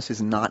promise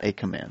is not a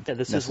command. Yeah,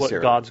 this is what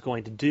God's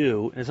going to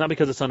do. And it's not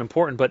because it's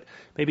unimportant, but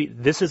maybe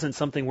this isn't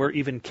something we're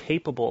even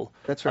capable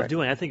of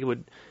doing. I think it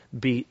would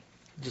be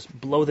just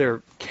blow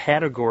their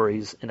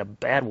categories in a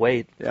bad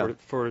way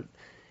for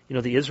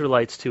the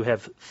Israelites to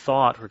have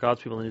thought, or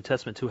God's people in the New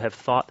Testament to have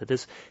thought that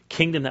this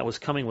kingdom that was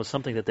coming was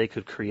something that they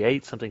could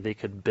create, something they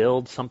could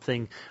build,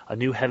 a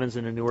new heavens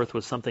and a new earth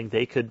was something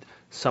they could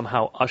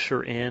somehow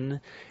usher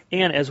in.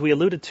 And as we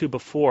alluded to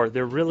before,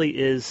 there really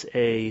is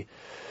a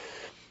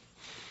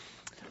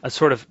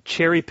sort of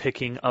cherry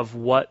picking of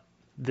what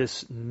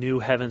this new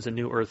heavens and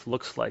new earth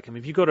looks like. I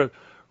mean, if you go to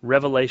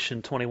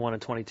Revelation 21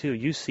 and 22,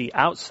 you see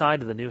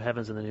outside of the new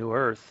heavens and the new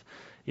earth,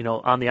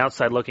 on the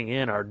outside looking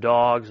in are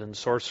dogs and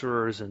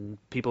sorcerers and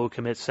people who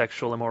commit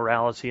sexual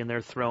immorality, and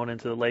they're thrown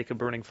into the lake of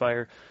burning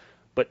fire.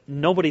 But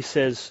nobody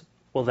says,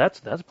 well,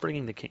 that's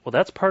bringing the king. Well,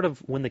 that's part of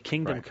when the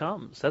kingdom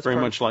comes. That's very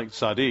much like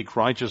Sadiq.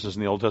 Righteousness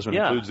in the Old Testament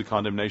includes the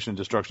condemnation and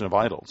destruction of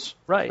idols.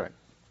 Right.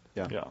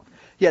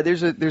 Yeah.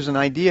 There's an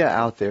idea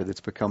out there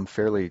that's become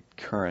fairly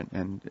current,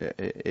 and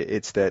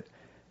it's that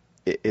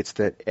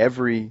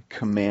every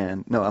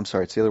command. No, I'm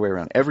sorry. It's the other way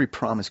around. Every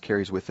promise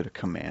carries with it a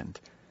command.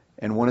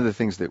 And one of the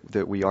things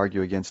that we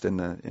argue against in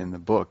the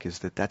book is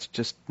that that's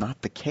just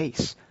not the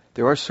case.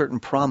 There are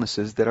certain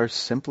promises that are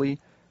simply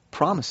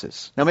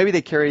promises. Now, maybe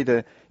they carry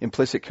the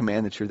implicit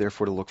command that you're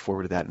therefore to look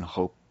forward to that and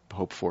hope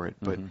for it,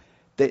 but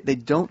they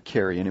don't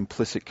carry an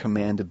implicit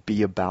command to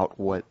be about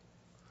what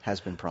has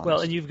been promised.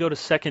 Well, and you go to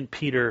 2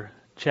 Peter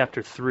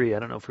chapter 3. I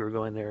don't know if we were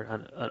going there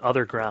on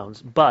other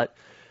grounds, but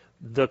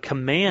the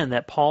command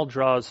that Paul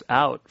draws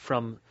out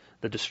from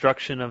the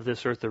destruction of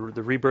this earth, the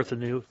rebirth of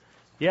the new.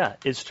 Yeah,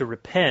 is to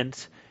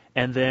repent,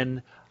 and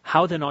then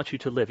how then ought you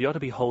to live? You ought to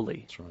be holy.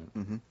 That's right.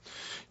 Mm-hmm.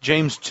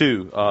 James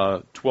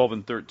 2, 12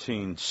 and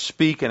 13,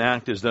 speak and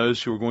act as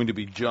those who are going to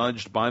be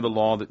judged by the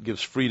law that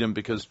gives freedom,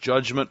 because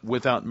judgment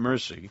without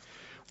mercy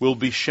will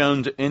be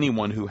shown to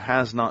anyone who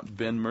has not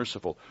been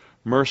merciful.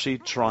 Mercy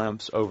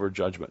triumphs over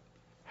judgment.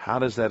 How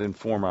does that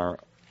inform our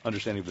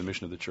understanding of the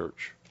mission of the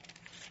church?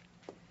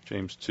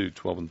 James 2,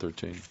 12 and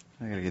 13.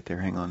 I got to get there.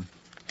 Hang on.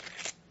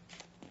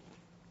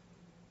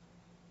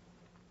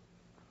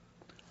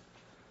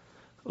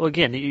 Well,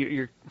 again,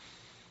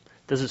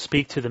 does it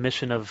speak to the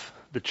mission of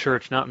the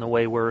church, not in the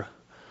way we're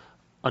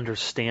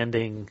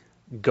understanding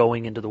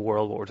going into the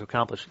world, what we're to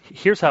accomplish?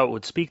 Here's how it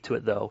would speak to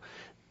it, though.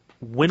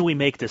 When we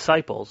make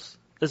disciples,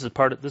 this is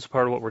part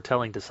of what we're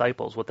telling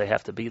disciples, what they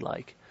have to be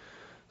like.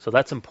 So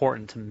that's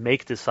important, to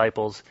make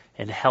disciples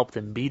and help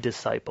them be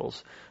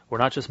disciples. We're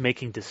not just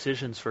making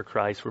decisions for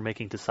Christ, we're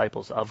making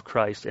disciples of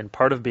Christ. And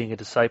part of being a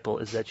disciple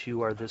is that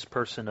you are this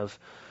person of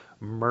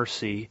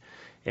mercy,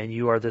 and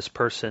you are this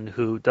person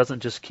who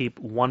doesn't just keep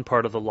one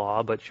part of the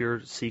law, but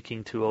you're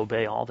seeking to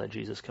obey all that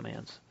Jesus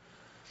commands.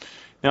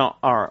 Now,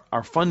 our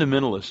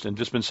fundamentalist and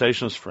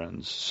dispensationalist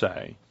friends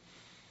say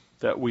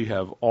that we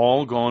have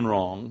all gone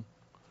wrong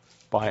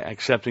by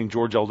accepting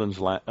George Eldon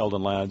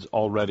Ladd's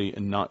already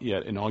and not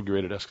yet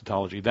inaugurated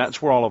eschatology.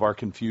 That's where all of our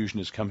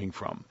confusion is coming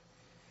from.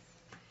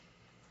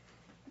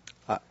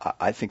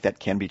 I think that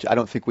can be. I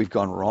don't think we've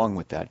gone wrong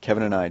with that.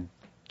 Kevin and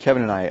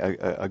I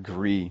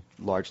agree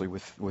largely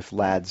with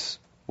Ladd's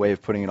way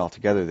of putting it all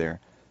together there.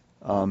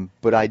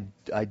 But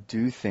I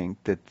do think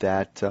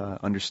that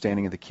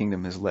understanding of the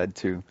kingdom has led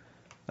to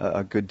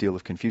a good deal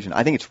of confusion.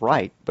 I think it's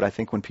right, but I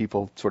think when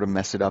people sort of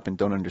mess it up and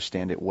don't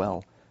understand it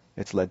well,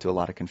 it's led to a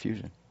lot of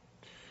confusion.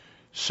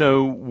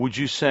 So would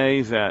you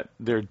say that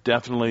there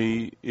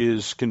definitely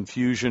is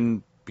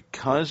confusion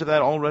because of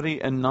that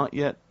already and not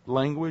yet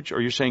language? Or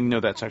you're saying,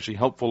 no, that's actually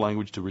helpful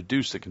language to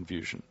reduce the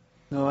confusion?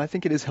 No, I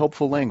think it is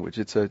helpful language.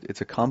 It's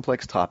a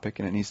complex topic,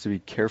 and it needs to be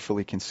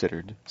carefully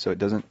considered. So it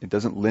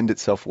doesn't lend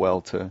itself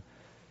well to,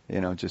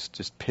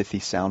 just pithy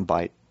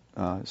soundbite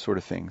sort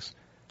of things.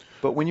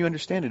 But when you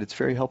understand it, it's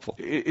very helpful.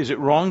 Is it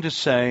wrong to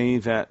say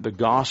that the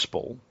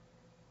gospel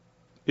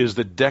is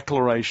the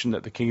declaration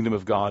that the kingdom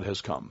of God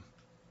has come?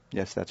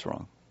 Yes, that's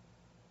wrong.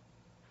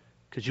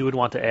 Because you would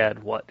want to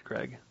add what,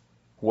 Greg?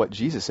 What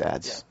Jesus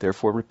adds. Yeah.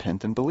 Therefore,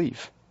 repent and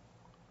believe.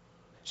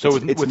 So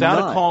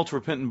without a call to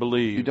repent and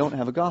believe, you don't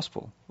have a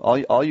gospel.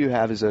 All you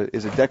have is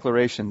a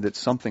declaration that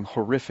something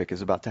horrific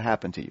is about to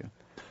happen to you.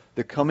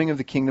 The coming of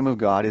the kingdom of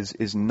God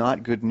is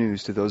not good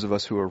news to those of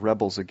us who are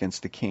rebels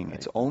against the king. Right.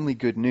 It's only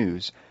good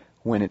news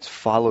when it's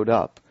followed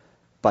up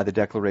by the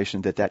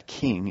declaration that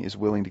king is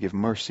willing to give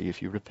mercy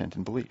if you repent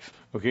and believe.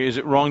 Okay, is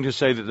it wrong to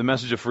say that the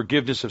message of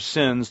forgiveness of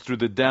sins through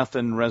the death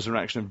and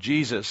resurrection of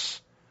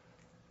Jesus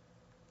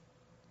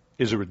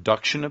is a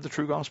reduction of the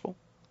true gospel?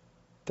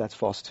 That's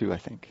false too, I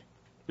think.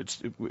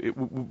 Do we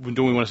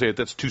want to say that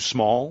that's too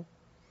small?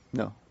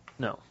 No.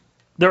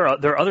 There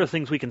are other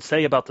things we can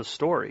say about the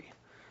story,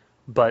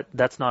 but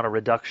that's not a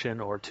reduction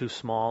or too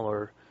small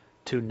or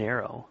too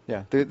narrow.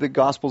 Yeah, the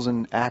Gospels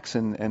and Acts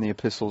and the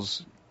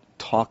epistles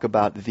talk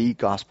about the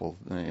gospel,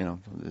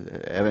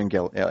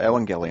 evangelion,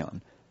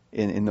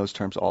 in those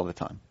terms all the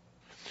time.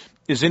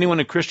 Is anyone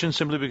a Christian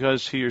simply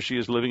because he or she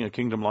is living a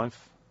kingdom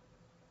life?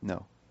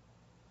 No.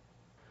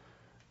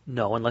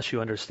 No, unless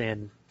you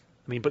understand.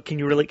 I mean, but can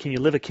you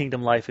live a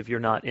kingdom life if you're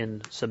not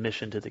in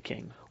submission to the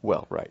king?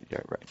 Well, right, yeah,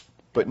 right.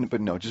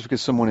 But no, just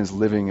because someone is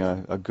living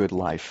a good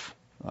life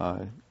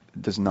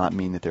does not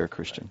mean that they're a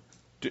Christian.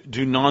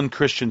 Do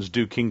non-Christians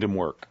do kingdom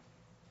work?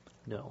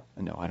 No,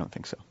 I don't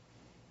think so.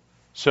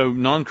 So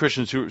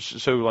non-Christians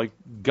like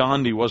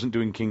Gandhi wasn't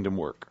doing kingdom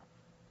work.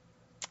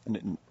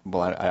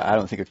 Well, I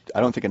don't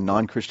think a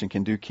non-Christian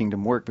can do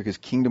kingdom work, because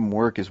kingdom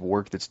work is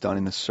work that's done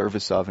in the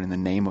service of and in the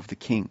name of the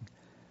king.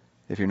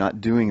 If you're not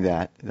doing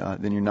that,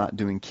 then you're not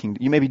doing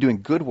kingdom. You may be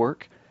doing good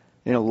work.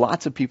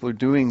 Lots of people are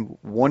doing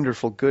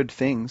wonderful, good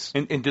things.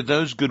 And do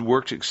those good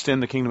works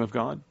extend the kingdom of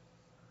God?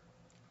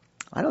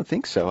 I don't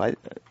think so.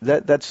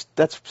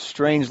 That's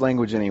strange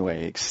language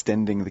anyway,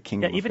 extending the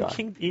kingdom of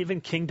God.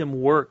 Even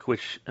kingdom work,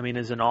 which,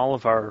 is in all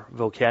of our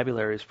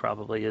vocabularies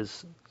probably,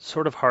 is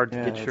sort of hard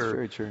to get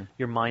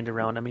your mind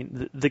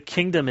around. The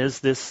kingdom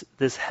is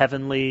this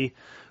heavenly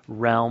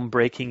realm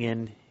breaking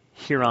in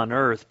here on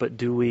earth, but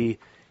do we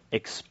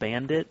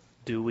expand it?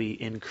 Do we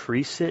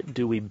increase it?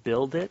 Do we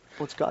build it?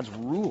 Well, it's God's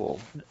rule.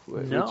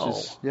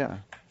 No.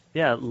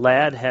 Yeah,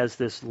 Ladd has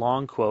this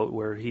long quote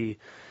where he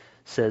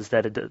says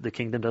that the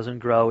kingdom doesn't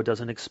grow, it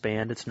doesn't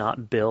expand, it's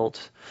not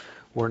built,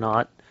 we're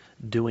not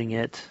doing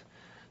it.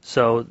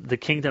 So the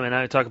kingdom, and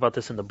I talk about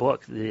this in the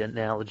book, the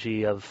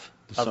analogy of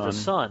the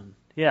sun.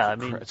 Yeah,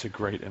 it's a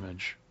great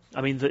image.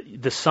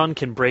 The sun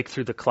can break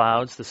through the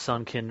clouds, the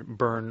sun can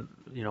burn,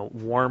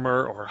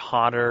 warmer or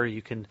hotter.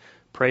 You can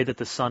pray that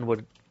the sun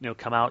would,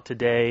 come out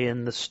today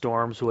and the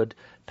storms would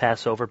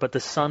pass over, but the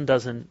sun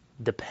doesn't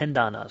depend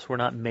on us. We're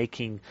not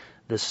making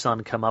the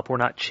sun come up. We're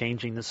not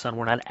changing the sun.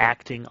 We're not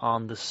acting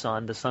on the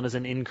sun. The sun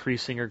isn't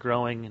increasing or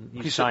growing. And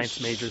you science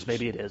majors,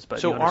 maybe it is. But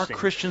so are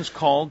Christians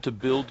called to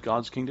build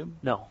God's kingdom?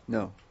 No.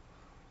 No,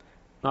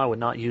 I would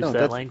not use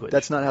that language.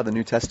 That's not how the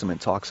New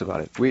Testament talks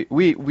about it.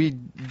 We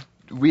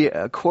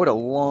quote a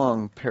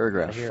long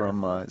paragraph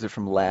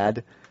from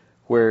Ladd,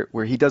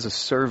 where he does a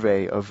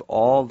survey of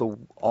all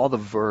the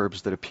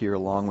verbs that appear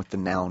along with the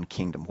noun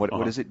kingdom. What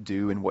does it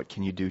do, and what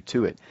can you do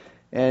to it?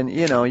 And,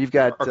 you've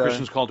got... Are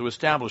Christians called to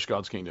establish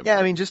God's kingdom?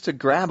 Yeah, just to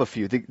grab a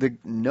few.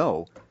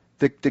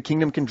 The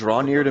kingdom can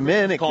draw near to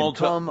men. It can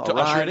come, to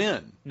usher it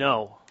in.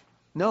 No,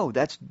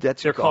 that's They're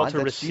God, called to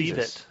that's receive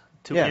Jesus. it,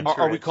 to enter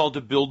Are we called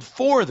to build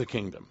for the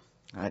kingdom?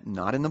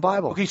 Not in the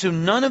Bible. Okay, so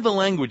none of the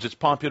language that's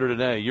popular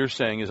today, you're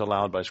saying, is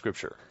allowed by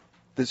Scripture.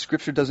 The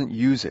Scripture doesn't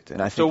use it,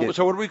 and I think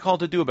So what are we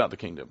called to do about the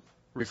kingdom?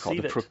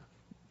 Receive it.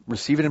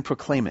 Receive it and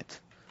proclaim it.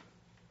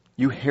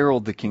 You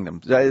herald the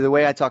kingdom. The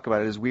way I talk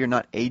about it is we are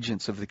not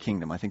agents of the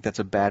kingdom. I think that's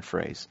a bad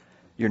phrase.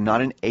 You're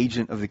not an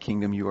agent of the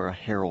kingdom. You are a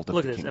herald of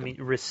the kingdom. Look at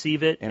this.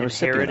 Receive it,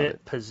 inherit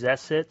it,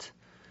 possess it.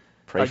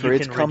 Pray for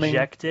its coming. You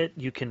can reject it.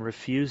 You can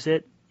refuse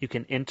it. You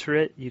can enter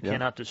it. You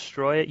cannot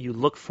destroy it. You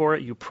look for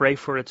it. You pray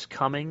for its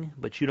coming,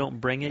 but you don't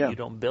bring it. You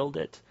don't build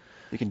it.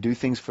 You can do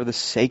things for the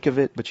sake of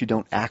it, but you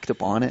don't act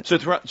upon it.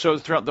 So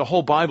throughout the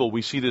whole Bible,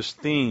 we see this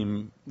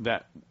theme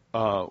that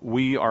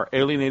we are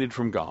alienated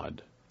from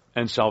God,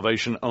 and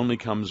salvation only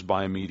comes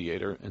by a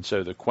mediator. And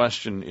so the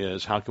question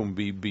is, how can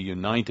we be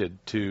united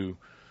to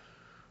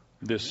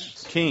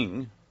this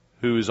King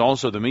who is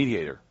also the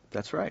mediator?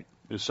 That's right.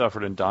 Who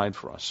suffered and died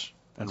for us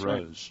and That's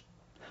rose. Right.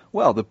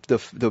 Well,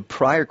 the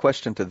prior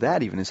question to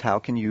that even is, how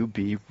can you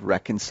be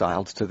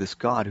reconciled to this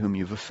God whom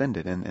you've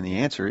offended? And the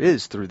answer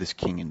is through this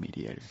King and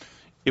mediator.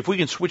 If we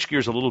can switch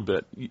gears a little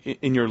bit,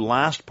 in your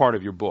last part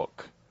of your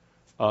book,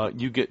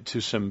 you get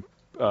to some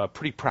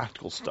pretty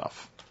practical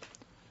stuff.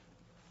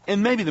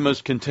 And maybe the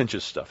most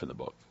contentious stuff in the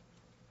book.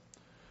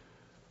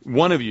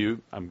 One of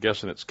you, I'm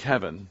guessing it's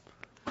Kevin,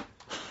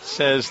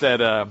 says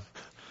that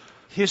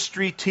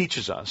history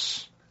teaches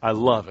us. I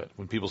love it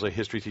when people say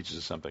history teaches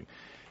us something.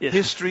 Yeah.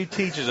 History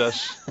teaches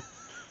us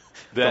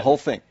that the whole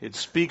thing. It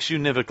speaks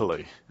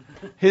univocally.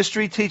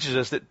 History teaches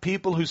us that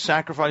people who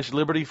sacrifice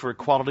liberty for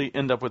equality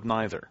end up with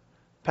neither.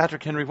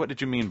 Patrick Henry, what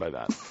did you mean by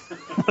that?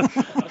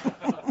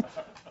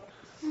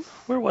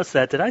 Where was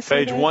that? Did I say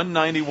Page that?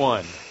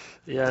 191.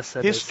 Yes.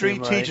 History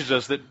teaches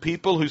us that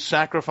people who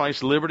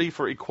sacrifice liberty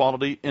for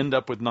equality end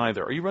up with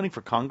neither. Are you running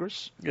for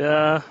Congress?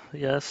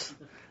 Yes.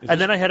 And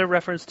then I had a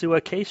reference to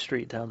a K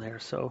Street down there,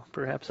 so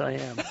perhaps I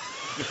am.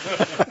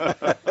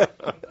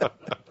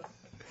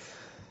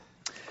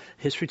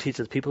 History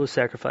teaches people who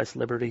sacrifice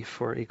liberty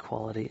for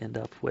equality end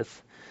up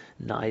with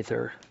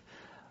neither.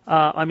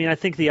 I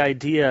think the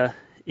idea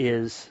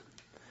is,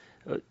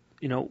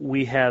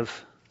 we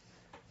have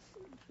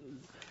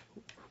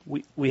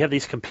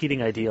these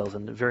competing ideals,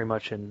 and very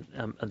much in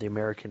the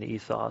American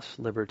ethos,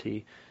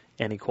 liberty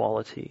and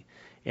equality.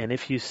 And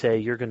if you say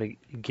you're going to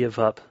give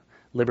up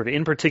liberty,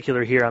 in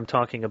particular here I'm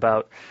talking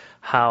about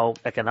how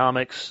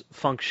economics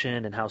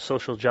function and how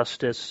social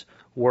justice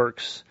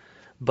works.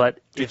 But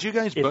did you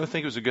guys both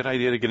think it was a good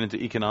idea to get into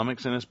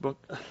economics in this book?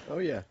 Oh,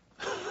 yeah.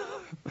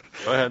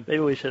 Go ahead. Maybe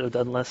we should have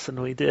done less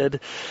than we did.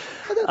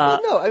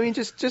 No,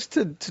 just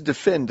to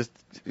defend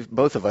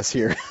both of us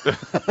here.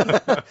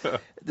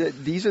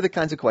 These are the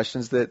kinds of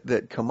questions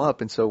that come up,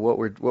 and so what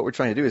we're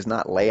trying to do is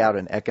not lay out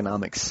an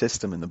economic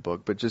system in the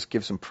book, but just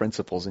give some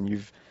principles. And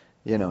you've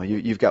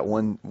got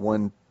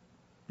one.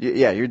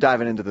 Yeah, you're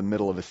diving into the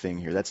middle of a thing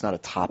here. That's not a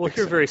topic. Well,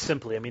 here very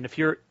simply, if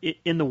you're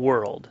in the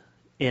world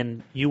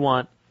and you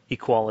want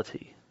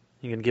equality,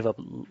 you're going to give up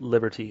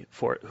liberty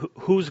for it.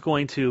 Who's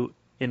going to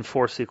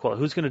enforce the equality?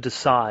 Who's going to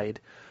decide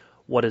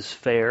what is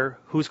fair?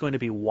 Who's going to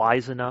be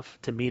wise enough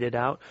to mete it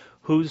out?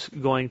 Who's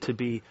going to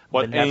be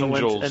benevolent enough?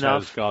 What angels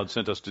has God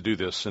sent us to do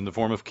this? In the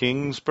form of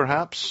kings,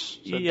 perhaps?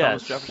 Said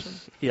Thomas Jefferson?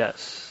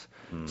 Yes.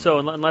 So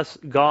unless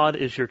God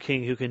is your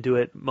king who can do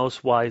it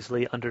most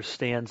wisely,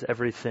 understands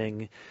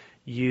everything,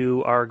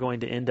 you are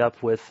going to end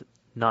up with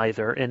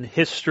neither. In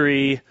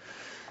history,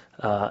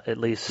 at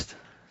least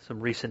some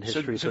recent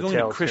history, so going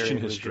into Christian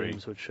history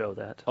would show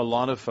that. A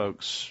lot of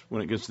folks,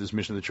 when it gets to this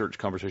mission of the church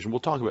conversation, we'll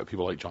talk about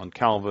people like John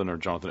Calvin or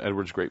Jonathan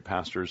Edwards, great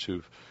pastors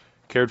who've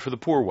cared for the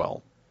poor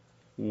well.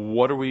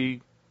 What are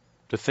we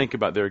to think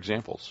about their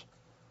examples?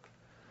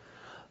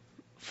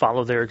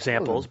 Follow their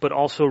examples, but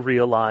also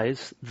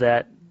realize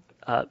that,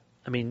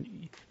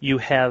 you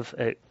have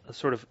a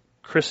sort of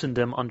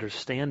Christendom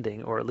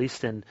understanding, or at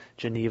least in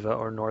Geneva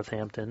or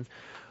Northampton,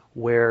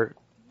 where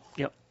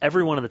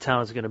everyone in the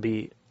town is going to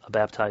be a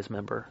baptized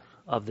member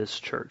of this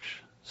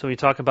church. So when you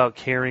talk about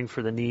caring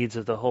for the needs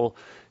of the whole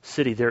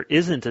city, there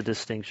isn't a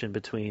distinction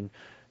between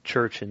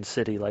church and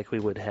city like we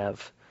would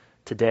have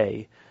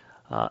today.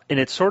 And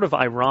it's sort of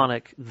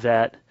ironic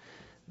that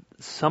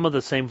some of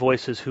the same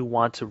voices who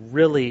want to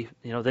really,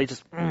 they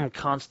just,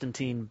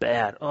 Constantine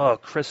bad,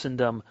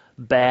 Christendom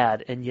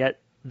bad, and yet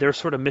their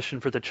sort of mission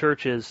for the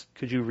church is,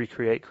 could you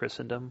recreate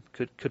Christendom?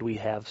 Could we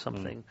have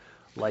something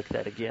like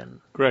that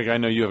again? Greg, I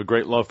know you have a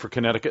great love for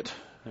Connecticut,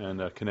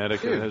 and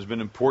Connecticut has been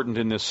important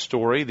in this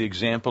story. The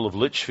example of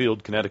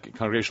Litchfield, Connecticut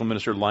Congregational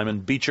Minister Lyman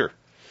Beecher.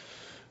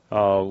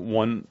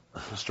 One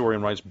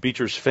historian writes,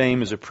 Beecher's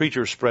fame as a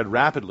preacher spread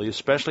rapidly,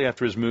 especially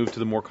after his move to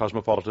the more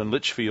cosmopolitan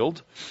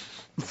Litchfield.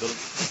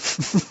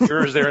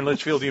 Yours there in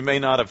Litchfield, you may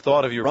not have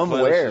thought of your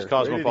place as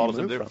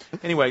cosmopolitan.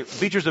 Anyway,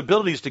 Beecher's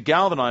abilities to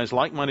galvanize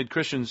like-minded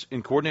Christians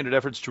in coordinated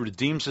efforts to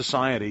redeem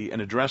society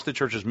and address the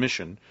church's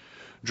mission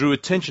drew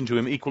attention to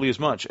him equally as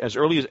much. As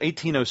early as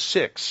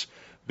 1806,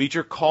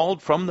 Beecher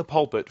called from the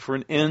pulpit for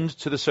an end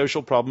to the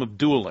social problem of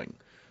dueling.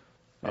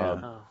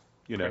 Burr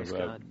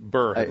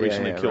had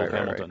recently killed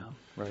Hamilton.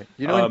 Right.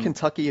 In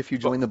Kentucky, if you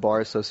join the Bar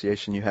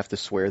Association, you have to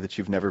swear that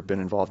you've never been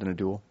involved in a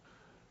duel.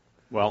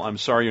 Well, I'm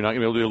sorry you're not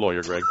going to be able to be a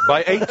lawyer, Greg.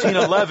 By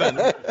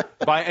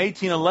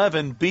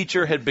 1811,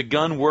 Beecher had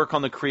begun work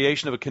on the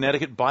creation of a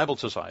Connecticut Bible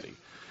Society.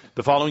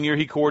 The following year,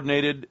 he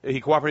cooperated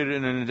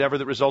in an endeavor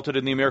that resulted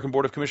in the American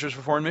Board of Commissioners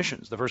for Foreign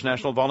Missions, the first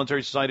national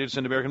voluntary society to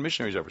send American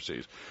missionaries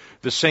overseas.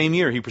 The same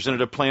year, he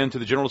presented a plan to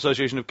the General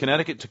Association of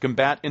Connecticut to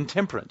combat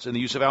intemperance and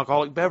the use of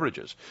alcoholic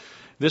beverages.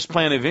 This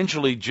plan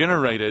eventually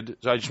generated,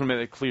 so I just want to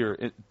make that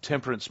clear,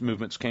 temperance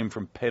movements came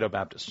from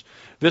Paedo-Baptists.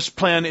 This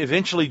plan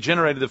eventually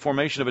generated the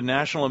formation of a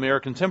national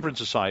American temperance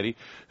society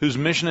whose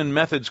mission and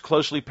methods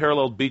closely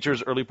paralleled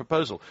Beecher's early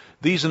proposal.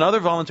 These and other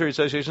voluntary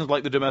associations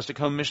like the Domestic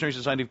Home Missionary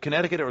Society of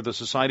Connecticut or the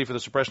Society for the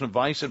Suppression of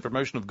Vice and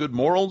Promotion of Good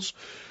Morals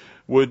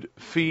would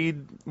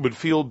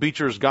feel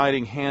Beecher's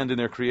guiding hand in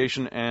their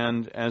creation,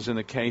 and as in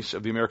the case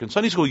of the American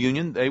Sunday School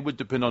Union, they would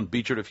depend on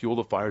Beecher to fuel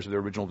the fires of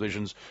their original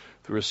visions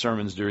through his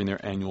sermons during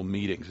their annual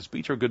meetings. Is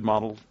Beecher a good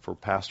model for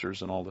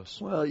pastors and all this?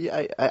 Well,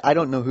 yeah, I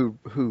don't know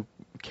who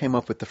came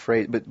up with the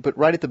phrase, but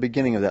right at the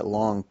beginning of that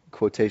long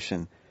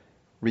quotation,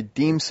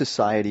 redeem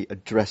society,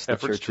 address the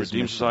Efforts church's to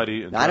redeem mission.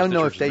 society, Now, I don't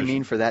know if they mission.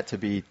 mean for that to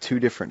be two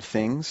different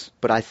things,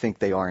 but I think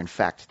they are. In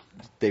fact,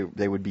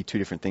 they would be two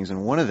different things,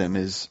 and one of them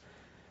is,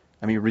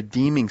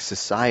 redeeming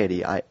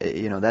society.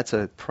 That's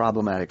a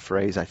problematic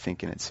phrase, I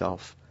think, in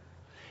itself.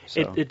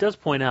 So. It does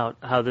point out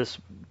how this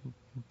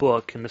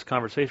book and this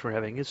conversation we're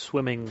having is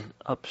swimming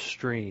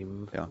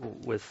upstream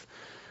with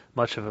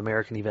much of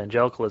American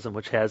evangelicalism,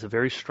 which has a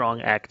very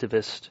strong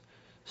activist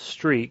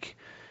streak,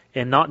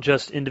 and not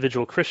just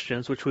individual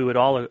Christians, which we would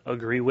all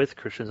agree with.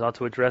 Christians ought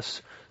to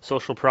address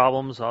social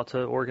problems,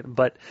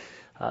 but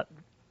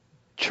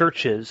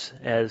churches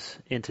as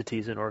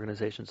entities and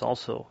organizations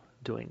also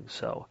doing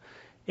so.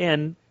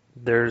 And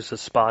there's a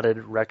spotted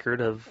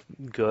record of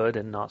good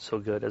and not so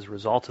good as a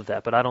result of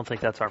that, but I don't think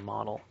that's our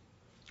model.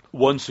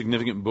 One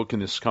significant book in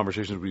this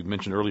conversation that we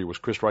mentioned earlier was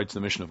Chris Wright's The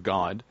Mission of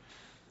God.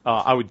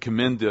 I would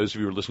commend those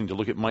of you who are listening to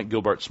look at Mike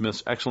Gilbert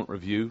Smith's excellent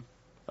review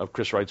of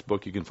Chris Wright's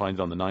book. You can find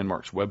it on the 9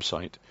 Marks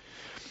website.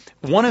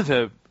 One of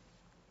the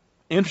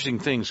interesting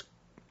things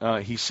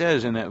he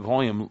says in that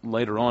volume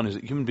later on is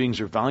that human beings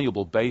are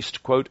valuable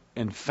based, quote,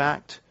 in the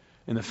fact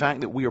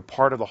that we are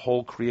part of the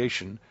whole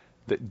creation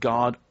that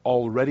God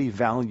already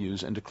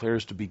values and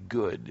declares to be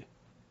good,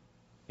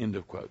 end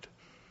of quote.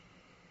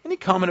 Any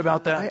comment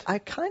about that? I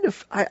kind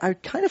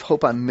of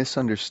hope I'm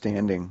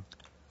misunderstanding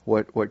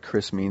what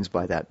Chris means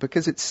by that,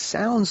 because it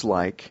sounds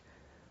like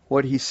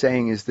what he's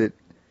saying is that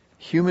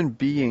human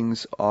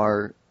beings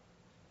are,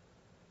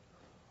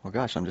 I'm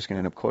just going to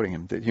end up quoting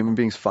him, that human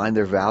beings find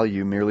their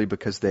value merely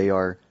because they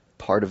are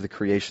part of the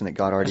creation that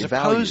God already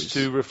values. As opposed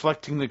to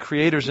reflecting the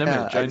Creator's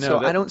image. I know. So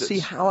I don't see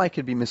how I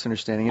could be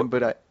misunderstanding him,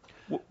 but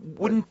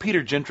wouldn't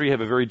Peter Gentry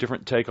have a very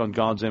different take on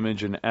God's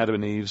image and Adam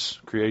and Eve's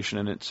creation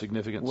and its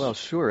significance? Well,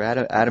 sure.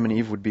 Adam and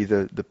Eve would be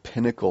the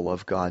pinnacle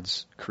of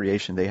God's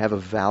creation. They have a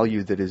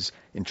value that is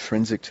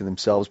intrinsic to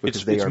themselves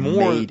because they are made in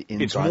God's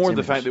image. It's more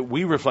the fact that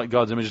we reflect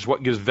God's image is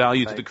what gives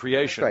value to the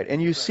creation. Right,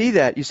 and you see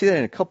that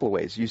in a couple of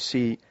ways. You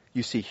see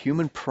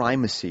human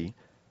primacy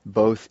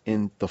both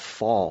in the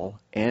fall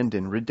and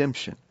in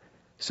redemption.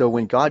 So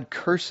when God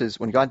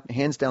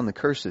hands down the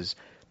curses,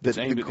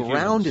 the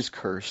ground is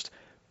cursed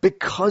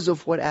because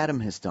of what Adam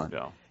has done.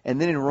 Yeah. And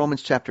then in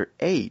Romans chapter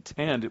 8...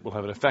 And it will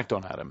have an effect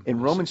on Adam. In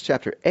Romans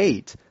chapter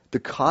 8,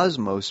 the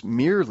cosmos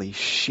merely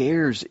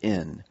shares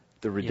in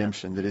the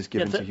redemption that is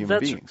given to human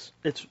beings.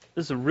 This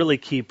is a really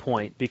key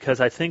point, because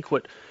I think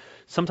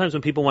sometimes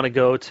when people want to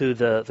go to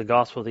the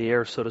gospel of the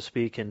air, so to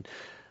speak, and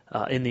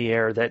in the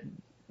air, that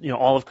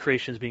all of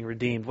creation is being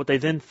redeemed, what they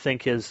then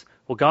think is,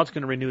 well, God's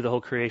going to renew the whole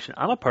creation.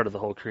 I'm a part of the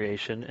whole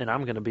creation, and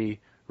I'm going to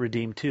be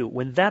redeemed too.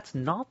 When that's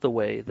not the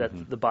way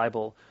that the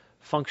Bible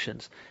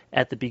functions.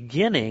 At the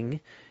beginning,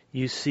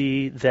 you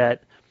see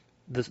that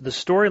the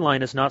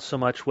storyline is not so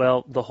much,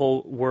 well, the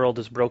whole world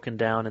is broken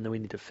down and then we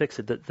need to fix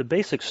it. The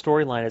basic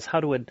storyline is, how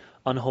do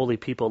unholy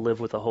people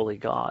live with a holy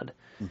God?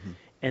 Mm-hmm.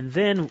 And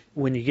then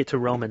when you get to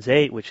Romans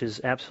 8, which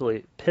is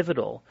absolutely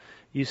pivotal,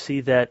 you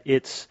see that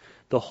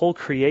the whole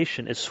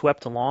creation is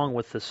swept along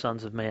with the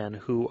sons of man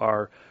who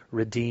are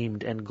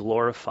redeemed and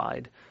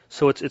glorified.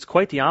 So it's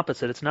quite the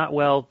opposite. It's not,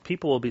 well,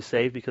 people will be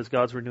saved because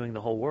God's renewing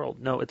the whole world.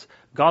 No, it's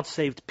God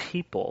saved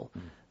people.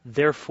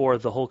 Therefore,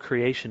 the whole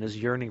creation is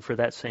yearning for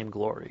that same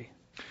glory.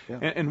 Yeah.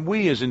 And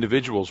we as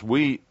individuals,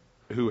 we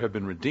who have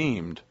been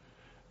redeemed,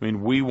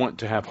 we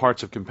want to have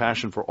hearts of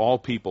compassion for all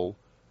people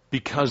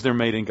because they're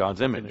made in God's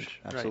image.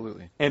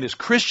 Absolutely. Right. And as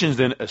Christians,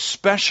 then,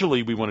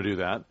 especially we want to do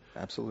that.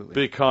 Absolutely.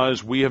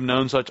 Because we have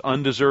known such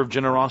undeserved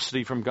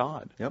generosity from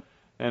God. Yep.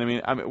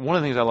 And one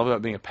of the things I love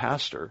about being a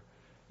pastor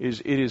is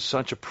it is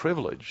such a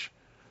privilege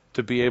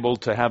to be able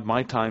to have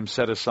my time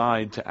set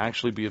aside to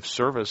actually be of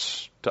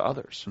service to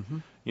others. Mm-hmm.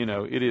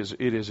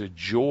 It is a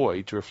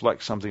joy to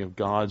reflect something of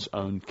God's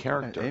own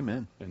character.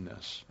 Amen. In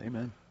this.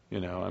 Amen.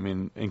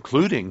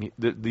 Including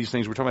these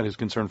things we're talking about, his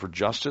concern for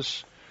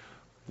justice,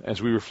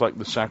 as we reflect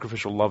the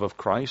sacrificial love of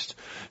Christ.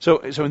 So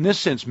in this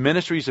sense,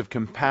 ministries of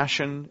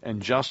compassion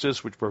and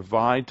justice, which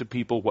provide to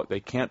people what they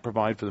can't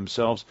provide for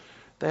themselves,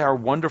 they are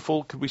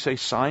wonderful, could we say,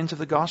 signs of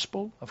the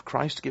gospel of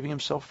Christ giving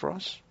himself for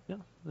us? Yeah,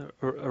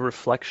 a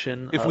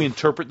reflection. If we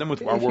interpret them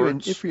with our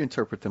words. If we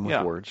interpret them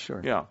with words,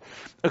 sure. Yeah.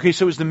 Okay,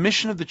 so is the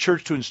mission of the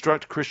church to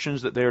instruct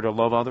Christians that they are to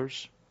love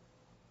others?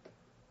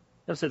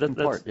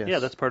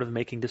 That's part of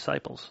making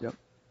disciples. Yep.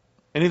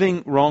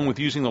 Anything wrong with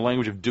using the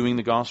language of doing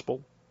the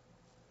gospel?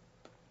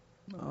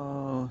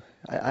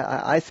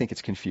 I think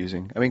it's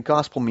confusing. I mean,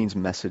 gospel means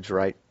message,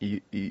 right?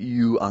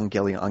 You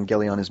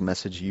angelion is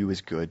message. You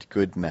is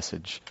good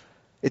message.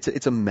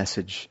 It's a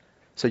message.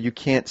 So you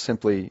can't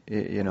simply,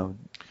 you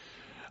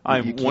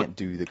can't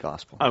do the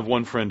gospel. I have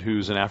one friend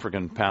who's an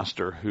African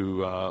pastor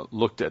who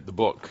looked at the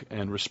book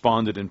and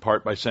responded in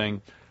part by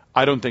saying,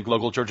 I don't think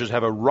local churches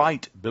have a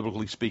right,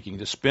 biblically speaking,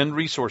 to spend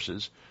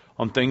resources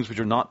on things which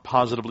are not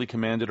positively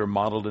commanded or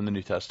modeled in the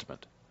New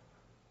Testament.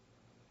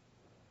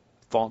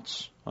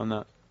 Thoughts on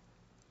that?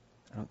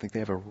 I don't think they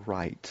have a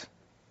right.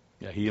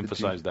 Yeah, he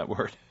emphasized that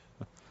word.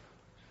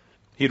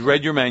 He'd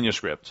read your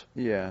manuscript.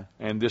 Yeah.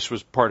 And this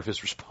was part of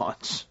his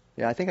response.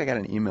 Yeah, I think I got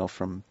an email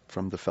from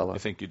the fellow. I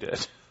think you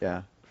did.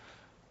 Yeah.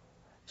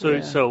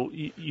 So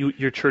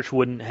your church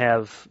wouldn't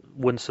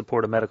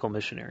support a medical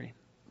missionary.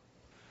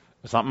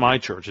 It's not my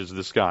church, it's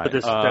this guy. But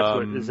that's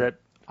what is that?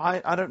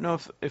 I don't know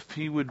if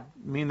he would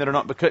mean that or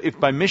not. Because if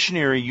by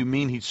missionary you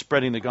mean he's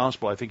spreading the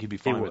gospel, I think he'd be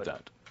fine with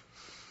that.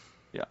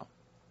 Yeah.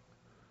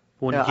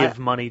 Wouldn't give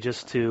money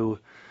just to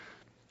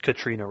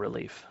Katrina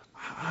relief.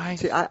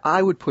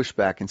 I would push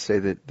back and say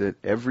that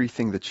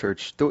everything the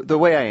church, the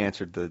way I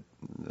answered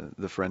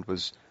the friend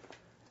was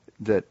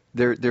that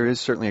there is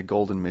certainly a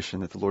golden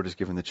mission that the Lord has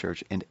given the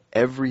church, and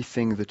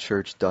everything the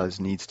church does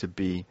needs to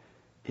be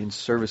in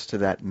service to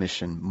that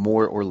mission,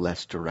 more or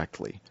less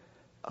directly.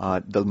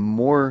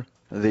 The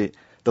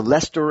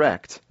less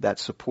direct that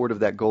support of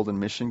that golden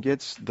mission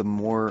gets, the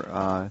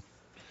more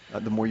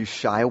you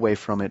shy away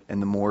from it, and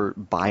the more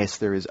bias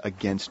there is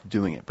against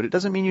doing it. But it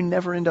doesn't mean you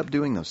never end up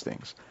doing those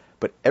things.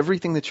 But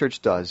everything the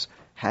church does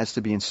has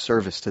to be in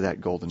service to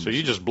that golden mission. So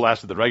you just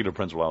blasted the regular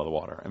principle out of the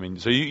water. I mean,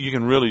 so you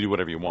can really do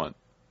whatever you want.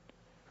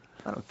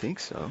 I don't think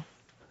so.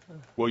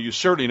 Well, you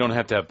certainly don't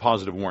have to have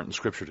positive warrant in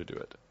Scripture to do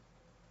it.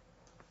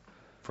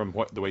 From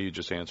the way you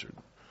just answered.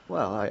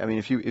 Well, I mean,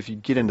 if you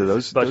get into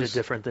those, budget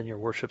different than your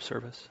worship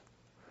service.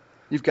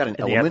 You've got an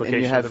element,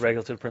 and you have the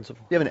regulative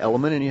principle. You have an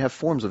element, and you have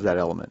forms of that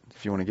element.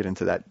 If you want to get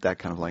into that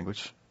kind of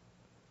language.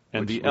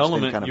 And the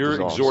element kind of you're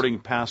exhorting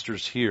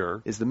pastors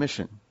here is the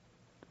mission.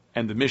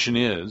 And the mission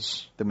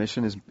is? The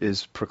mission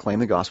is proclaim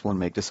the gospel and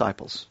make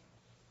disciples.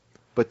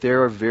 But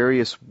there are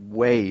various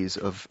ways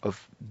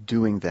of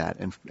doing that.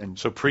 And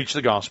so preach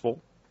the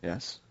gospel.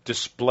 Yes.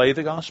 Display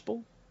the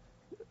gospel.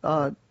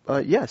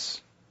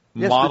 Yes.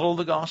 Model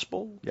the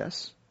gospel.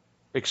 Yes.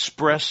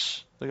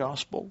 Express the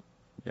gospel.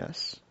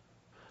 Yes.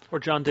 Or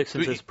John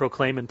Dixon says,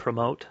 proclaim and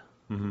promote.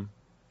 Mm-hmm.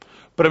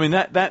 But I mean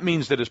that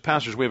means that as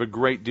pastors we have a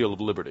great deal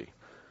of liberty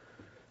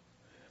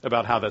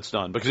about how that's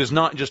done, because it's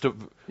not just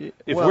if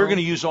we're going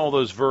to use all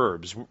those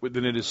verbs,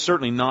 then it is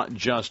certainly not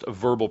just a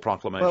verbal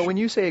proclamation. Well, when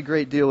you say a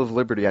great deal of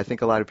liberty, I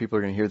think a lot of people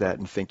are going to hear that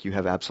and think you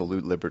have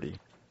absolute liberty,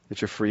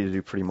 that you're free to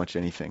do pretty much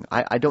anything.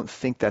 I don't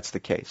think that's the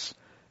case.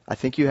 I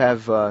think you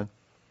have, like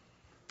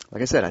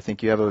I said, I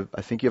think you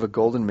have a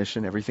golden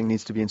mission. Everything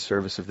needs to be in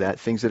service of that.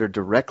 Things that are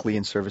directly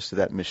in service to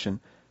that mission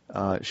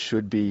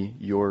should be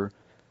your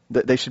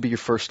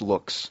first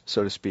looks,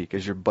 so to speak,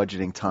 as you're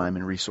budgeting time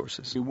and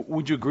resources.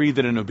 Would you agree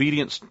that in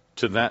obedience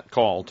to that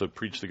call to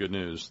preach the good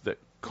news, that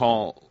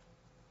call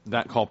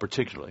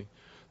particularly,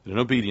 that in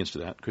obedience to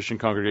that, Christian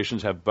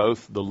congregations have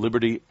both the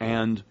liberty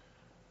and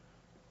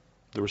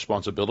the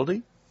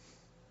responsibility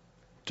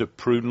to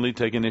prudently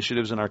take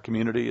initiatives in our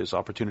community as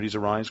opportunities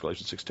arise,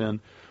 Galatians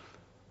 6:10,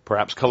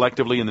 perhaps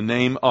collectively in the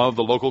name of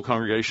the local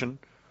congregation,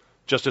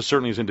 just as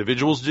certainly as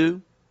individuals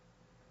do?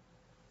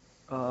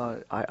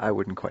 I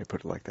wouldn't quite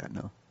put it like that,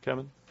 no.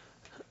 Kevin?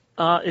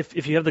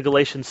 If you have the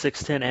Galatians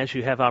 6:10 as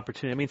you have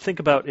opportunity, I mean, think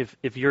about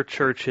if your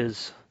church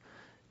is,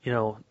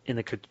 in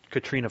the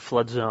Katrina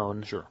flood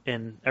zone, sure,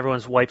 and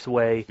everyone's wiped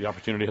away. The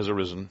opportunity has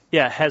arisen.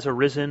 Yeah, it has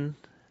arisen,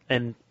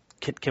 and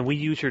can we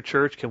use your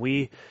church? Can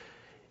we,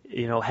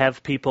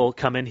 have people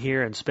come in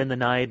here and spend the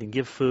night and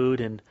give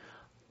food? And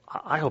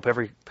I hope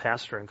every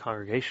pastor and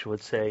congregation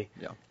would say,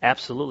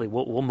 absolutely,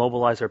 we'll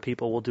mobilize our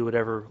people. We'll do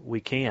whatever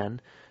we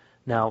can.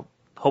 Now,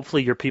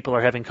 hopefully your people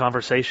are having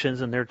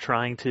conversations and they're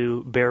trying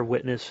to bear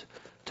witness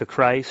to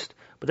Christ.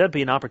 But that'd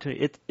be an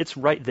opportunity. It's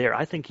right there.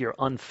 I think you're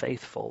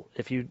unfaithful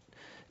if you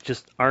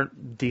just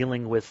aren't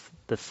dealing with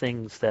the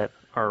things that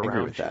are around you. I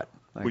agree with that.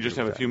 We just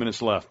have a few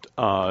minutes left.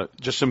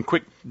 Just some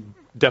quick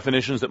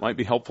definitions that might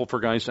be helpful for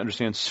guys to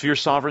understand. Sphere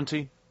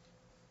sovereignty.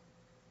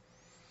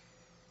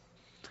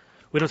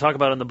 We don't talk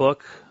about it in the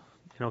book.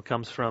 It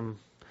comes from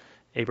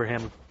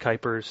Abraham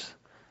Kuyper's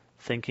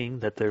thinking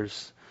that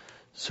there's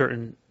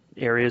certain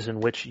areas in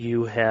which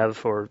you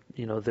have, or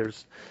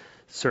there's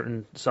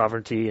certain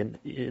sovereignty in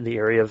the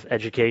area of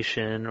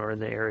education or in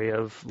the area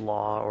of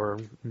law or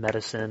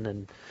medicine,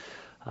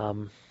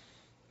 and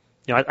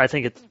I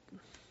think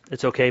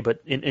it's okay,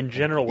 but in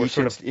general,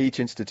 each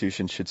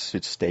institution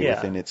should stay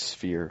within its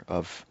sphere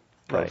of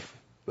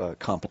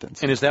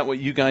competence. And is that what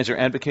you guys are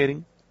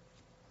advocating?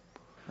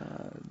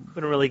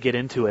 We don't really get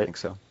into it. I think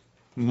so.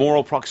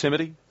 Moral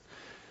proximity?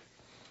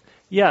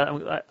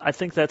 Yeah, I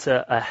think that's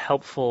a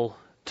helpful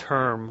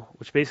term,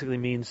 which basically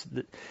means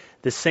that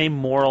the same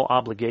moral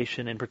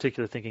obligation, in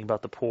particular thinking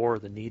about the poor or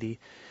the needy,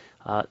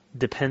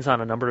 depends on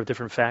a number of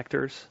different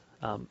factors.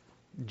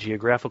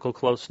 geographical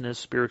closeness,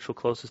 spiritual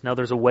closeness. Now,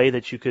 there's a way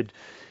that you could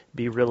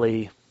be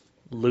really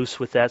loose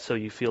with that so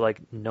you feel like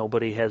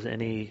nobody has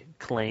any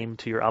claim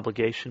to your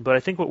obligation. But I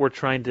think what we're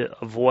trying to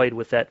avoid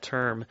with that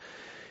term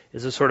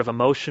is a sort of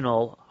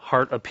emotional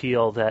heart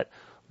appeal that,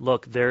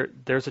 look,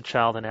 there's a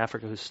child in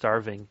Africa who's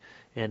starving,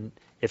 and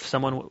if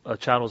a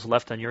child was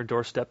left on your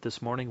doorstep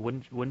this morning,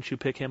 wouldn't you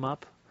pick him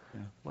up?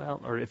 Yeah.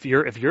 Well, or if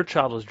your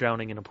child was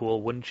drowning in a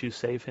pool, wouldn't you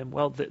save him?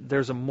 Well,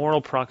 there's a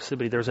moral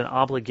proximity. There's an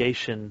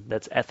obligation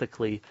that's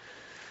ethically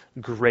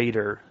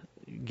greater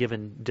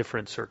given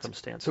different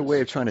circumstances. It's a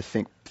way of trying to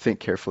think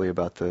carefully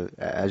about the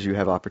as you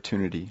have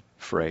opportunity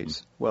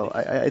phrase. Well,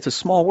 it's a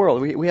small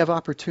world. We have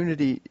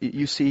opportunity.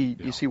 You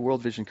see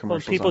World Vision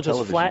commercials people on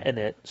television. Just flatten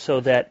it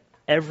so that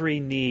every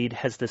need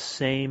has the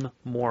same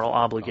moral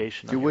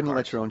obligation. If you wouldn't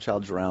let your own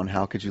child drown,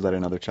 how could you let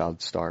another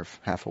child starve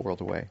half a world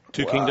away?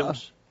 Two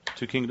kingdoms.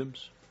 Two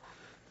kingdoms.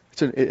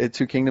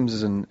 Two kingdoms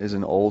is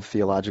an old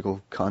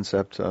theological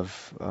concept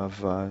of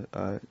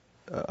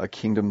a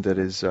kingdom that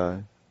is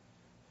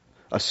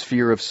a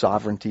sphere of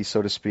sovereignty,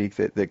 so to speak,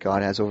 that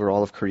God has over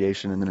all of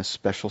creation, and then a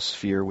special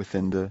sphere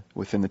within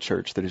the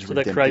church that is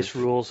redemptive. So that Christ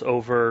rules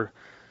over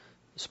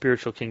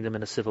spiritual kingdom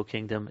and a civil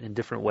kingdom in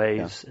different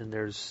ways, and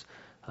there's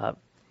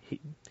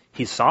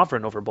he's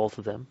sovereign over both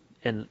of them,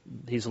 and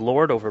he's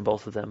Lord over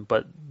both of them,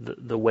 but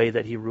the way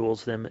that he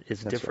rules them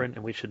is different,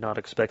 and we should not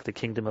expect the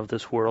kingdom of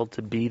this world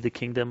to be the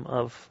kingdom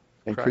of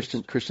Christ.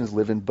 And Christians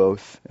live in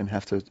both and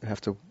have to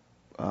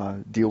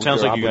deal with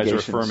Sounds their like you guys are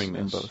obligations affirming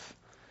in this. both.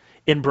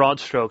 In broad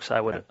strokes, I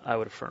would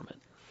affirm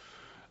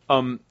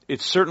it.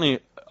 It's certainly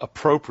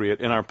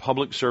appropriate in our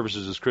public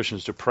services as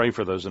Christians to pray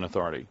for those in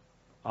authority.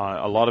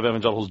 A lot of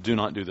evangelicals do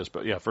not do this,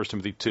 but 1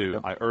 Timothy 2.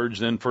 Yep. I urge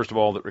then, first of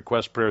all, that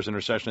requests, prayers,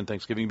 intercession, and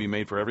thanksgiving be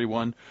made for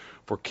everyone,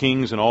 for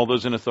kings and all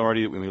those in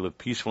authority, that we may live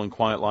peaceful and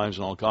quiet lives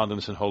in all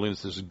godliness and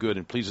holiness. This is good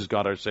and pleases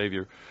God our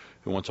Savior,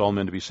 who wants all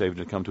men to be saved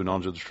and to come to a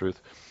knowledge of the truth.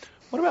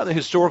 What about the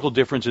historical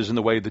differences in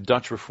the way the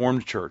Dutch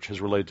Reformed Church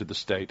has related to the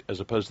state as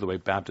opposed to the way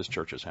Baptist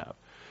churches have?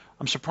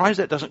 I'm surprised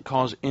that doesn't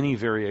cause any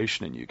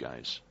variation in you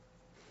guys.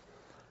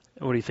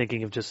 What are you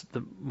thinking of, just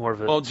more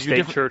of a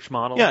state church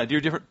model? Yeah, do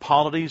your different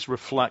polities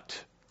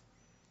reflect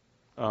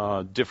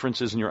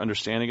differences in your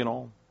understanding at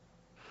all?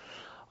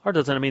 Or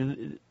doesn't. I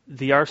mean,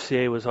 the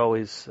RCA was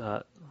always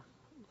a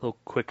little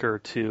quicker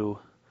to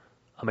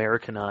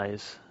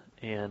Americanize.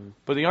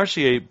 But the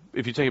RCA,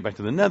 if you take it back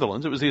to the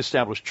Netherlands, it was the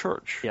established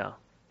church. Yeah.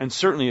 And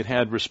certainly it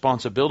had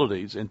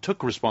responsibilities and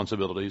took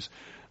responsibilities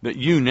that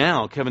you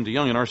now, Kevin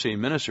DeYoung, an RCA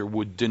minister,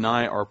 would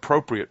deny are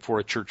appropriate for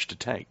a church to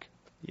take.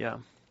 Yeah.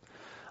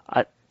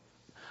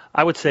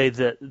 I would say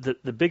that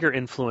the bigger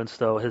influence,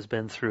 though, has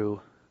been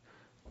through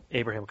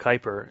Abraham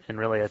Kuyper, and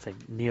really I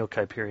think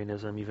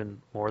Neo-Kuyperianism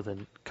even more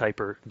than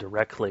Kuyper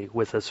directly,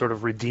 with a sort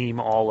of redeem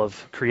all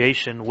of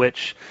creation,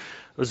 which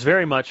was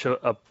very much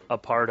a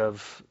part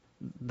of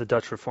the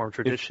Dutch Reformed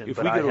tradition, If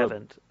but I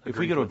haven't. If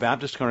we go to a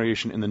Baptist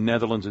congregation in the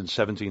Netherlands in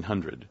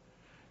 1700,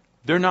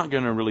 they're not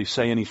going to really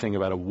say anything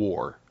about a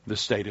war the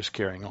state is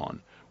carrying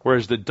on,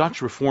 whereas the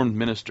Dutch Reformed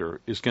minister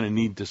is going to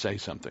need to say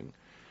something.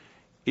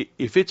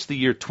 If it's the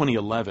year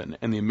 2011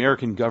 and the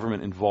American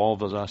government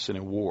involves us in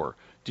a war,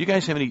 do you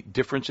guys have any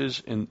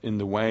differences in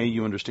the way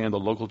you understand the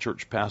local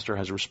church pastor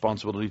has a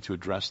responsibility to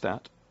address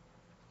that?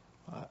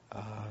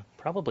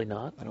 Probably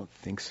not. I don't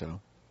think so.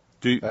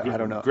 I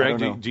don't know.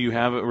 Greg, do you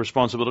have a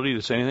responsibility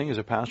to say anything as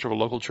a pastor of a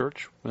local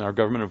church when our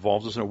government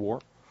involves us in a war?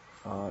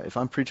 If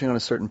I'm preaching on a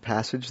certain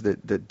passage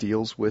that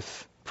deals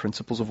with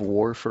principles of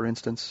war, for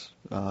instance,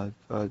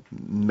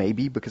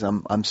 maybe, because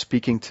I'm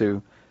speaking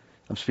to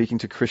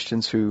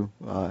Christians who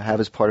have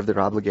as part of their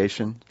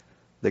obligation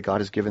that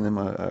God has given them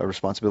a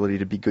responsibility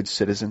to be good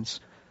citizens,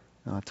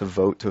 to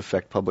vote, to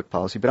affect public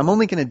policy. But I'm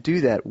only going to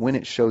do that when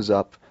it shows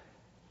up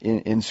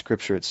in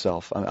Scripture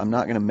itself. I'm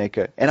not going to make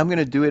and I'm going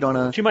to do it on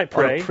a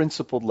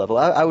principled level.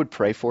 I would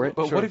pray for it.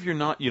 But sure. What if you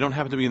don't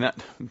happen to be in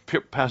that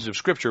passage of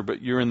Scripture,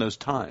 but you're in those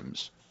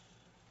times?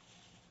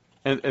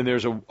 And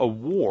there's a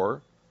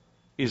war.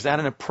 Is that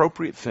an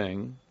appropriate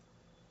thing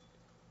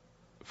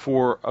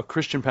for a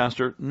Christian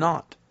pastor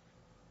not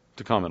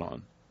to comment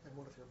on? And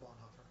what if you're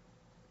Bonhoeffer?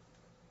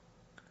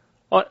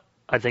 Well,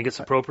 I think it's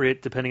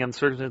appropriate depending on the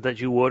circumstances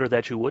that you would or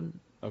that you wouldn't.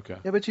 Okay.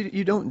 Yeah, but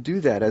you don't do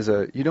that as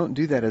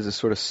a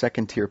sort of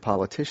second tier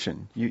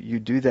politician. You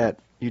do that.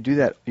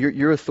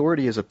 Your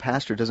authority as a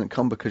pastor doesn't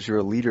come because you're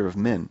a leader of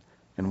men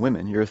and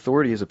women. Your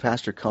authority as a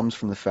pastor comes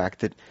from the fact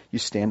that you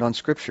stand on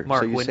Scripture.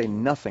 Mark, so you say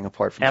nothing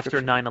apart from after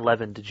Scripture.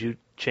 9/11, did you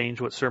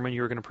change what sermon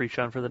you were going to preach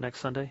on for the next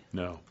Sunday?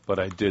 No, but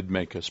I did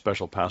make a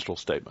special pastoral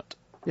statement.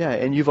 Yeah,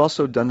 and you've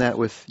also done that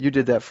you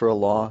did that for a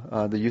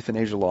law, the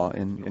euthanasia law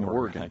in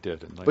Oregon. I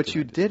did. But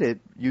you did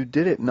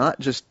it not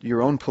just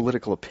your own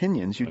political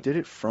opinions, you did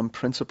it from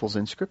principles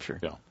in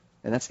Scripture. Yeah.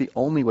 And that's the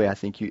only way I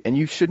think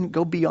you shouldn't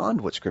go beyond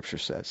what Scripture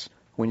says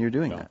when you're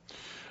doing that.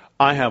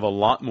 I have a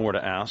lot more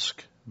to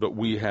ask, but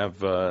we have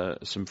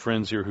some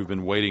friends here who've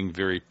been waiting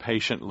very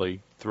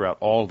patiently throughout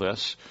all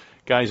this.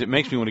 Guys, it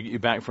makes me want to get you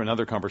back for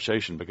another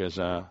conversation because,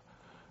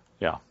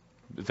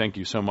 thank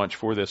you so much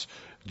for this.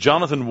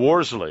 Jonathan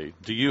Worsley,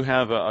 do you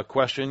have a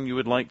question you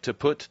would like to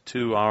put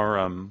to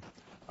our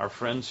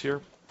friends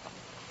here?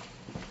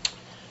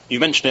 You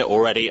mentioned it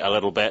already a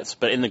little bit,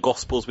 but in the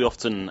Gospels we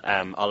often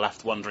are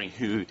left wondering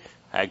who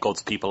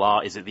God's people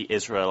are. Is it the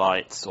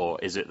Israelites or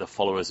is it the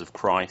followers of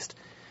Christ?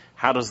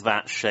 How does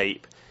that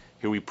shape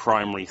who we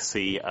primarily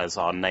see as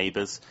our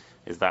neighbours?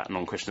 Is that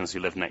non-Christians who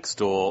live next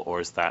door,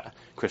 or is that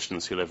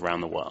Christians who live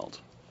around the world?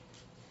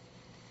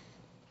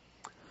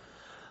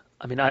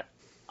 I mean,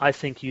 I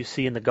think you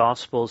see in the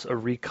Gospels a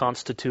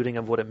reconstituting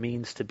of what it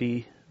means to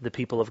be the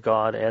people of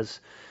God, as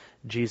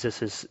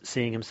Jesus is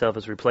seeing himself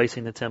as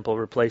replacing the temple,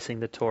 replacing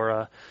the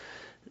Torah,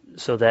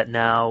 so that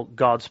now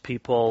God's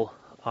people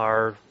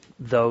are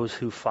those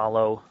who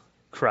follow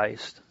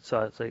Christ. So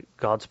I'd say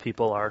God's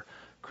people are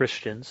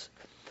Christians.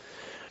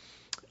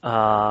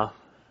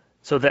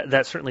 So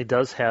that certainly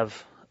does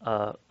have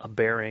a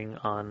bearing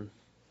on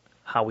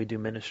how we do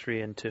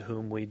ministry and to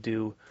whom we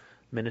do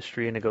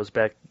ministry, and it goes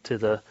back to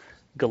the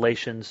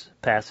Galatians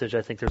passage.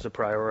 I think there's a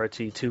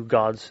priority to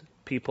God's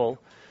people,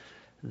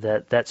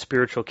 that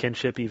spiritual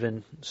kinship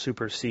even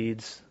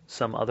supersedes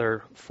some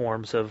other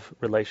forms of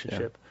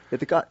relationship. Yeah.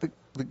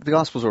 The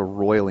Gospels are a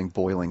roiling,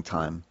 boiling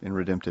time in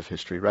redemptive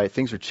history, right?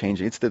 Things are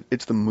changing.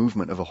 It's the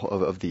movement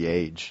of the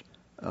age.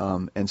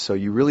 And so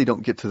you really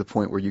don't get to the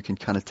point where you can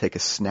kind of take a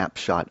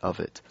snapshot of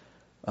it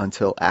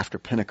until after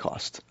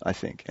Pentecost, I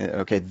think.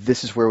 Okay,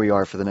 this is where we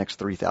are for the next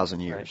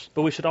 3,000 years. Right.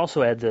 But we should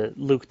also add the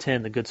Luke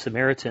 10, the Good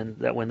Samaritan,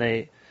 that when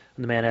the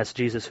man asks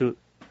Jesus, who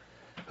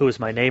is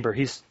my neighbor,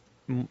 he's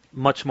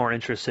much more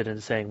interested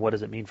in saying, what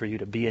does it mean for you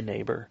to be a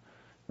neighbor?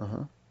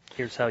 Uh-huh.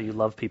 Here's how you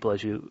love people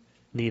as you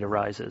need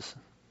arises.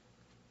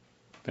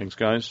 Thanks,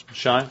 guys.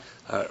 Shai?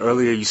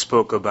 Earlier you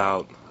spoke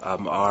about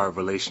our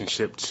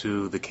relationship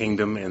to the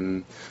kingdom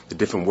and the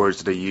different words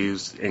that are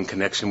used in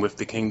connection with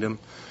the kingdom.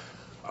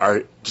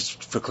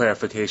 Just for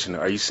clarification,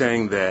 are you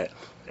saying that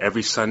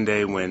every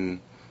Sunday when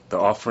the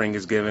offering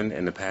is given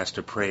and the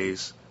pastor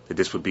prays, that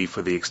this would be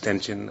for the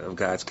extension of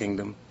God's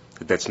kingdom?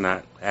 That that's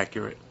not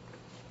accurate?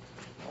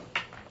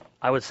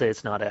 I would say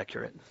it's not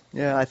accurate.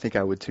 Yeah, I think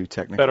I would too,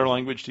 technically. Better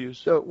language to use?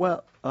 So,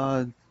 well,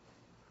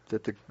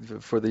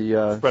 for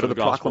the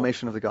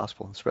proclamation of the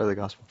gospel, spread of the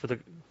gospel. For the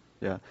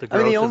yeah, growth I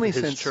mean, the only of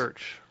his sense,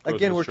 church.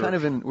 Again, we're kind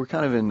of in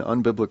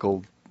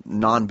unbiblical,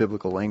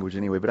 non-biblical language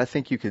anyway. But I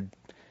think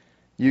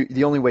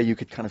the only way you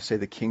could kind of say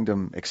the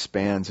kingdom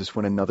expands is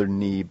when another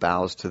knee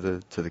bows to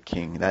the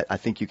king. That I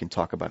think you can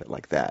talk about it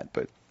like that.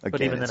 But again,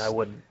 but even then, I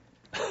wouldn't.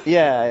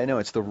 Yeah, I know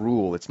it's the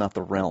rule. It's not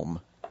the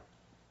realm.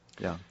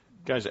 Yeah,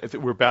 guys, I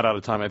think we're about out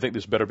of time. I think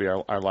this better be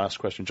our last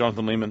question.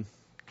 Jonathan Lehman.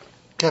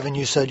 Kevin,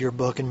 you said your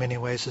book in many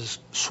ways is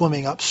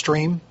swimming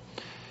upstream.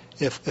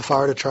 If I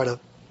were to try to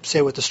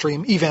say what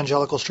the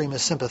evangelical stream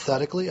is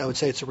sympathetically, I would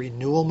say it's a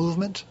renewal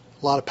movement.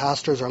 A lot of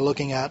pastors are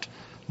looking at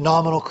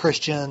nominal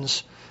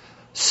Christians,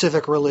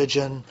 civic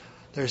religion.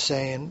 They're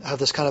saying, have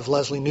this kind of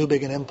Leslie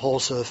Newbigin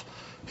impulse of,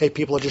 hey,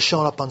 people are just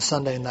showing up on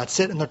Sunday and that's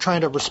it. And they're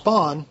trying to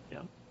respond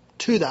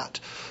to that.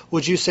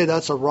 Would you say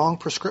that's a wrong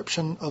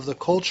prescription of the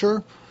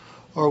culture?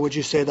 Or would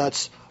you say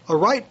that's a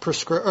right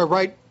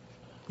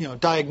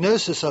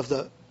diagnosis of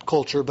the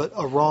culture, but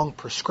a wrong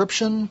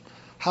prescription?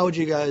 How would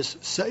you guys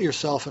set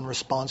yourself in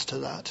response to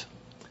that?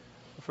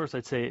 Well, first,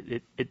 I'd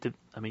say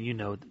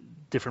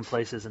different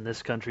places in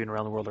this country and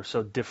around the world are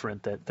so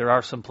different that there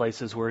are some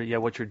places where,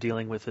 what you're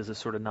dealing with is a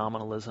sort of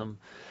nominalism.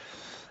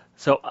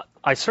 So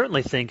I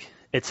certainly think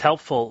it's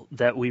helpful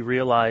that we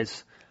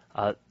realize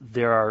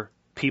there are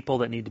people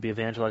that need to be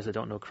evangelized that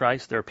don't know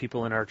Christ. There are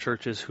people in our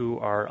churches who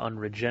are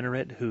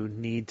unregenerate, who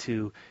need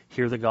to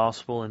hear the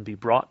gospel and be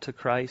brought to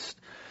Christ.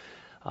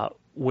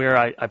 Where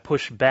I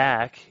push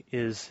back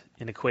is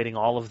in equating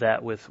all of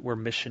that with we're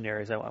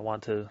missionaries. I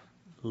want to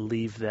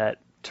leave that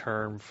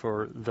term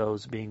for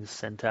those being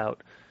sent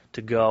out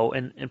to go.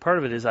 And part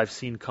of it is I've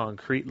seen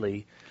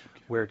concretely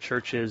where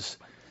churches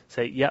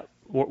say,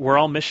 we're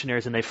all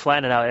missionaries, and they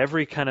flatten it out.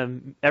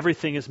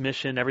 Everything is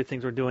mission,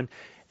 everything we're doing,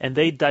 and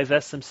they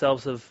divest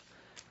themselves of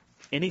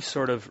any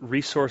sort of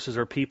resources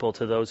or people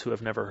to those who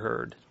have never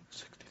heard.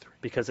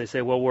 Because they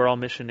say, we're all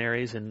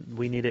missionaries, and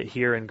we need it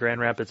here in Grand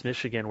Rapids,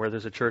 Michigan, where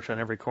there's a church on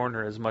every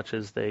corner, as much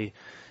as they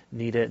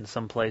need it in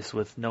some place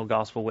with no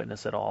gospel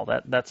witness at all.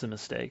 That's a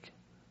mistake.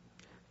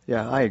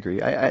 Yeah, I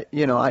agree.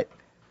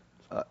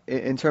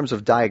 In terms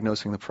of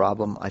diagnosing the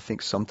problem, I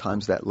think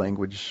sometimes that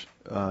language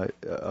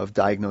of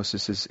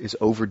diagnosis is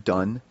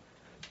overdone.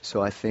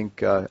 So I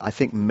think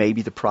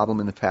maybe the problem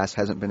in the past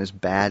hasn't been as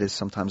bad as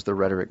sometimes the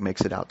rhetoric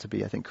makes it out to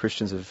be. I think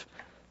Christians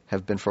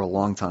have been for a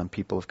long time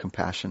people of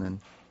compassion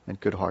and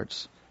good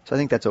hearts. So I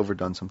think that's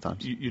overdone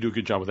sometimes. You do a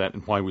good job with that,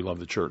 and why we love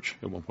the church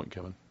at one point,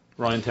 Kevin.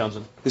 Ryan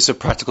Townsend. This is a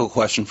practical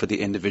question for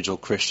the individual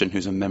Christian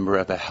who's a member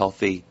of a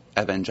healthy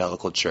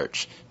evangelical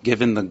church.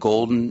 Given the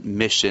golden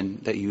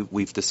mission that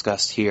we've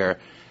discussed here,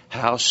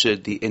 how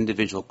should the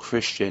individual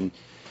Christian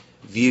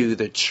view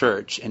the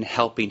church in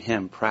helping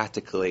him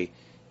practically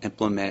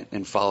implement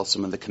and follow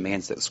some of the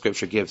commands that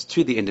Scripture gives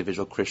to the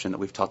individual Christian that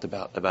we've talked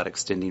about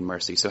extending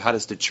mercy? So how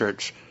does the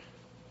church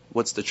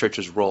What's the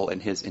church's role in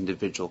his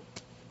individual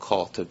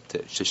call to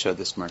show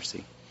this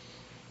mercy?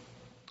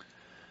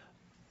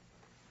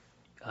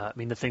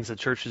 The things that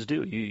churches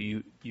do.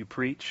 You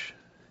preach,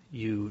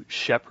 you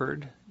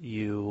shepherd,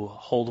 you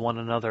hold one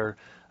another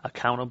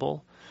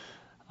accountable.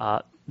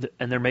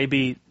 And there may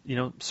be,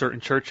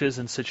 certain churches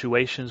and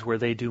situations where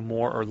they do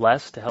more or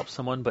less to help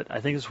someone, but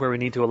I think it's where we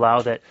need to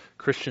allow that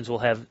Christians will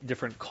have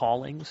different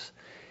callings.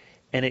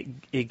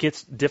 And it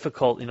gets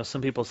difficult.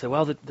 Some people say,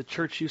 well, the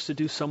church used to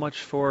do so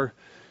much for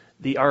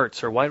the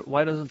arts, or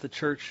why doesn't the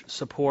church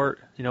support,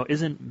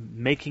 isn't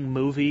making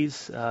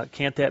movies,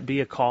 can't that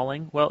be a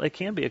calling? Well, it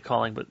can be a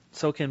calling, but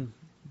so can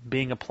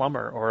being a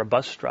plumber or a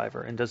bus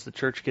driver. And does the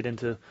church get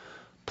into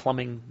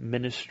plumbing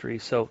ministry?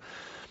 So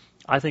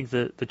I think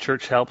the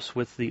church helps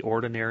with the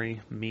ordinary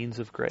means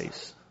of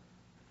grace.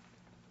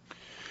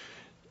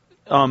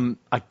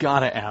 I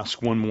got to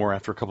ask one more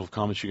after a couple of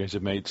comments you guys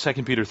have made.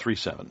 2 Peter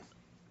 3:7.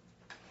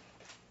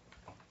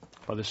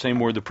 By the same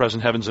word, the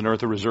present heavens and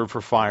earth are reserved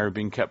for fire,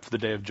 being kept for the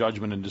day of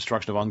judgment and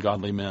destruction of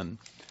ungodly men.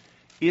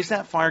 Is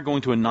that fire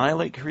going to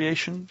annihilate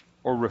creation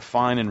or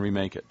refine and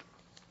remake it?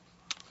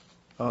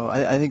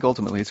 I think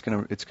ultimately it's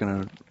going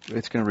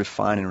to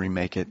refine and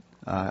remake it.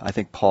 I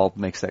think Paul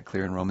makes that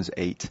clear in Romans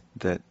 8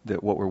 that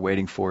what we're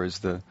waiting for is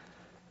the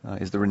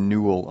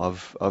renewal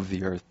of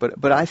the earth.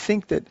 But I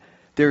think that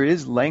there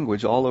is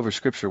language all over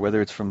Scripture,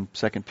 whether it's from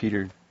 2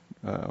 Peter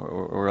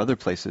or other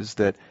places,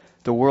 that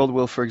the world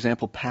will, for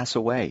example, pass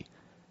away.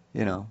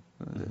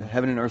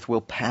 Heaven and earth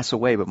will pass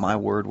away, but my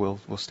word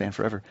will stand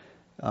forever.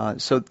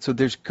 So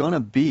there's going to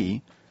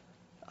be,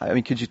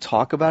 could you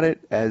talk about it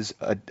as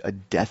a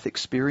death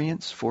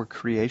experience for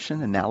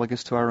creation,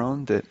 analogous to our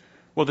own?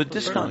 Well, the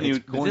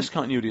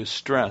discontinuity is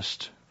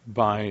stressed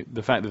by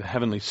the fact that the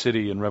heavenly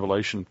city in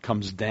Revelation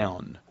comes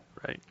down.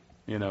 Right.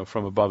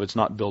 From above. It's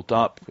not built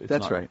up. It's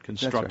That's not right.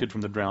 constructed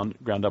from the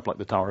ground up like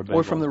the Tower of Babel.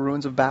 Or from the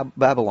ruins of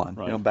Babylon.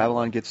 Right.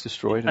 Babylon gets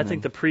destroyed. I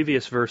think the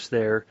previous verse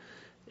there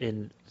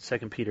in 2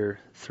 Peter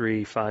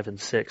 3, 5, and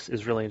 6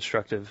 is really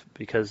instructive,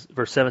 because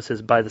verse 7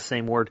 says, by the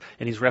same word,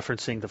 and he's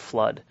referencing the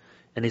flood.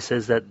 And he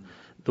says that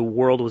the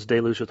world was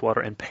deluged with water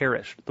and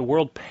perished. The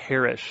world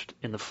perished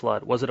in the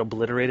flood. Was it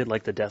obliterated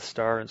like the Death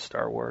Star in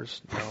Star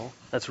Wars? No.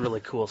 That's a really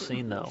cool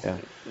scene, though. Yeah.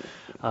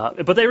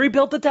 But they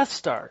rebuilt the Death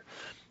Star.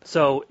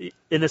 So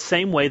in the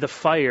same way, the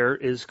fire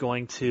is there's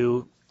going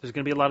to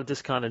be a lot of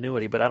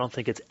discontinuity, but I don't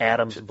think it's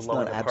atoms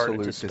blowing apart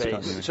into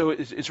space. So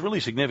it's really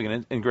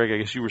significant. And Greg, I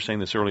guess you were saying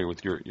this earlier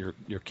with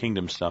your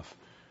kingdom stuff,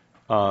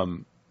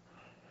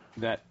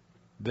 that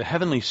the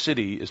heavenly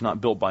city is not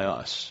built by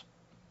us.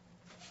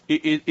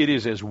 It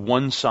is as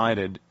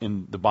one-sided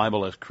in the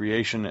Bible as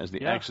creation, as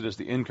the Exodus,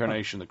 the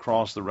incarnation, the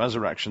cross, the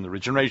resurrection, the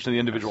regeneration of the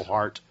individual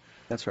heart.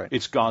 That's right.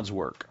 It's God's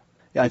work.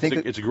 Yeah,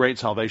 it's a great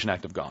salvation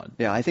act of God.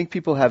 Yeah, I think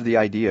people have the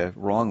idea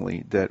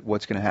wrongly that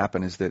what's going to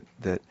happen is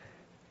that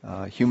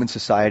human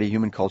society,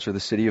 human culture,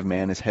 the city of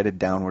man is headed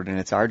downward, and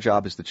it's our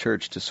job as the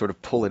church to sort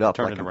of pull it up,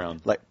 turn it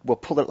around.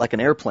 Pull it like an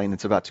airplane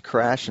that's about to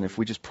crash, and if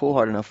we just pull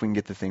hard enough, we can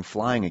get the thing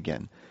flying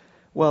again.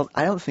 Well,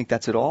 I don't think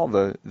that's at all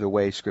the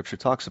way Scripture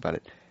talks about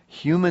it.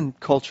 Human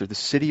culture, the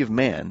city of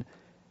man,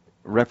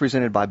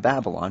 represented by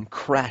Babylon,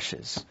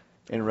 crashes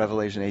in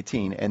Revelation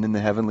 18, and then the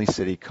heavenly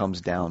city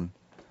comes down.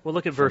 Well,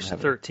 look at verse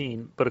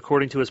 13. But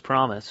according to his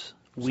promise,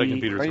 2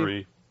 Peter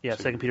 3. Yeah,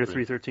 2 Peter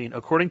 3:13.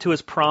 According to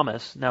his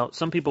promise, now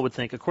some people would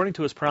think, according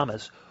to his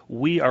promise,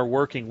 we are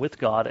working with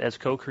God as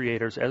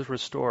co-creators, as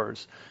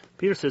restorers.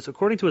 Peter says,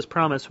 according to his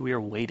promise, we are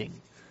waiting.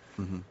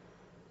 Mm-hmm.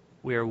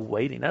 We are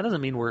waiting. That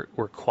doesn't mean we're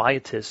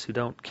quietists who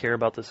don't care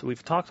about this.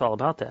 We've talked all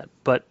about that.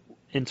 But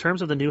in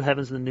terms of the new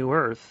heavens and the new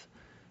earth,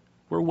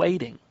 we're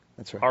waiting.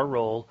 That's right. Our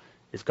role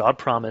is God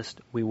promised,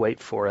 we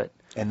wait for it.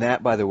 And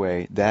that, by the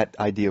way, that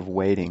idea of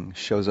waiting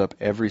shows up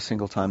every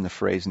single time the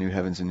phrase new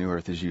heavens and new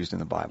earth is used in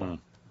the Bible. Mm.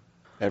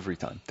 Every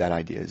time. That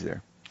idea is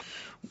there.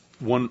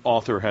 One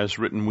author has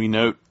written, we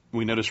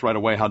notice right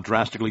away how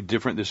drastically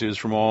different this is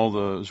from all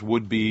those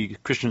would-be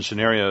Christian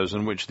scenarios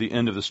in which the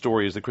end of the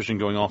story is the Christian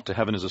going off to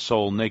heaven as a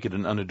soul, naked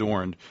and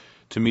unadorned,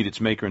 to meet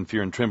its maker in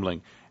fear and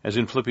trembling. As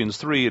in Philippians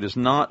 3, it is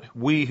not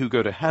we who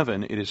go to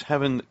heaven, it is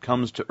heaven that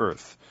comes to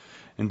earth.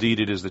 Indeed,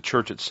 it is the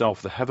church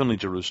itself, the heavenly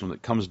Jerusalem,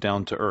 that comes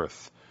down to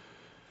earth.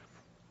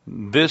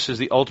 This is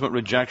the ultimate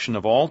rejection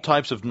of all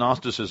types of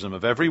Gnosticism,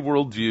 of every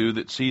worldview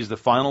that sees the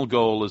final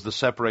goal as the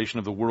separation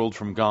of the world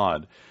from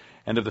God,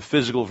 and of the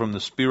physical from the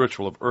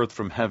spiritual, of earth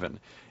from heaven.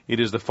 It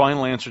is the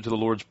final answer to the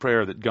Lord's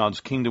Prayer that God's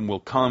kingdom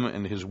will come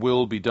and His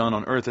will be done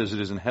on earth as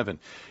it is in heaven.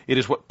 It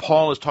is what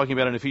Paul is talking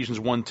about in Ephesians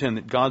 1:10,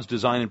 that God's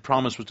design and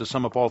promise was to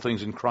sum up all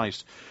things in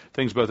Christ,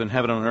 things both in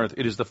heaven and on earth.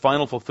 It is the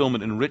final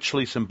fulfillment in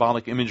richly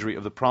symbolic imagery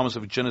of the promise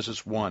of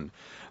Genesis 1,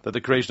 that the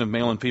creation of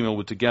male and female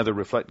would together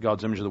reflect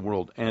God's image of the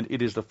world. And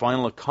it is the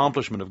final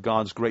accomplishment of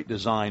God's great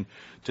design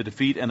to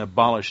defeat and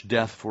abolish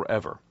death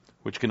forever,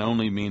 which can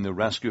only mean the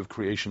rescue of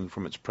creation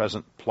from its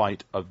present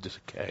plight of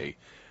decay.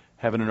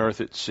 Heaven and earth,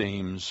 it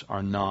seems,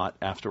 are not,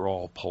 after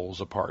all,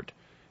 poles apart,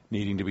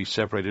 needing to be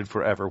separated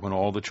forever when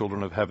all the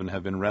children of heaven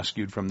have been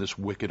rescued from this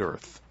wicked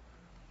earth.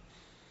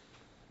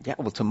 Yeah,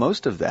 well, to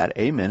most of that,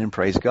 amen and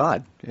praise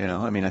God.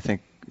 I mean, I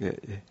think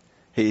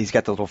he's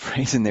got the little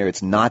phrase in there,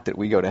 it's not that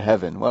we go to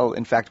heaven. Well,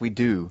 in fact, we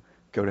do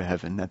go to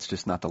heaven. That's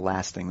just not the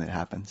last thing that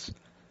happens.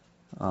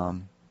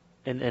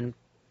 And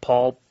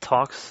Paul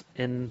talks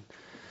in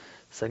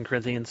 2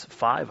 Corinthians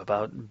 5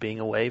 about being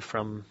away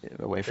from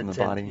the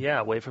body. Yeah,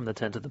 away from the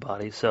tent of the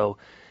body. So,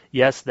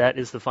 yes, that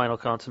is the final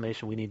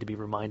consummation. We need to be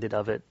reminded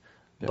of it.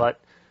 Yeah. But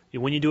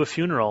when you do a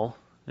funeral,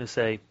 you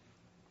say,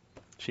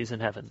 she's in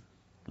heaven.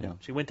 Yeah.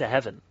 She went to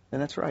heaven.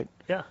 And that's right.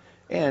 Yeah.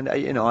 And,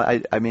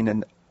 I mean,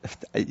 and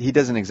he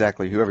doesn't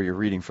exactly, whoever you're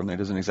reading from there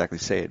doesn't exactly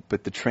say it,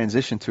 but the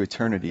transition to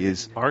eternity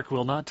is... Mark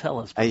will not tell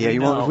us. He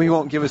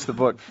won't give us the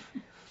book.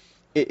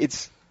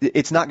 It's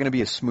not going to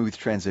be a smooth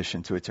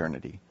transition to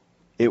eternity.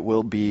 It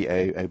will be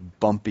a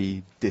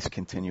bumpy,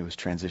 discontinuous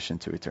transition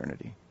to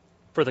eternity.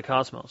 For the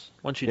cosmos.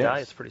 Once you die,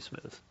 it's pretty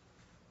smooth.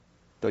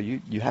 Though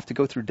you have to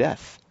go through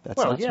death.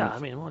 That's not smooth. I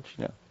mean, once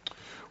you... Yeah.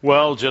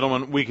 Well,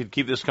 gentlemen, we could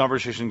keep this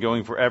conversation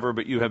going forever,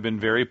 but you have been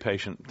very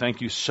patient.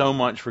 Thank you so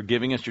much for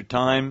giving us your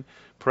time.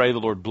 Pray the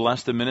Lord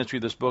bless the ministry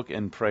of this book,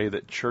 and pray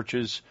that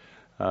churches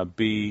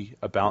be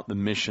about the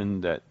mission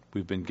that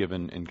we've been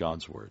given in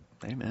God's Word.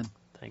 Amen.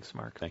 Thanks,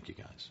 Mark. Thank you,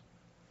 guys.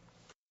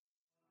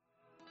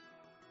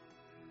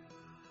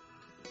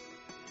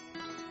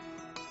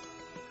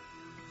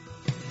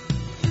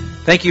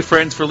 Thank you,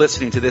 friends, for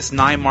listening to this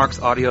 9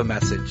 Marks audio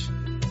message.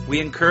 We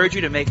encourage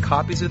you to make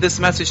copies of this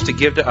message to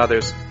give to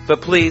others,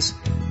 but please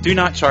do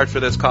not charge for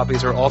those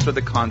copies or alter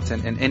the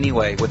content in any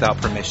way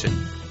without permission.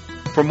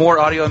 For more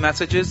audio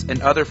messages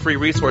and other free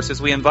resources,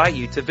 we invite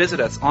you to visit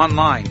us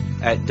online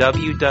at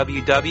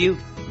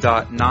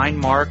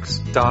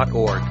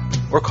www.9marks.org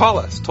or call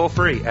us toll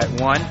free at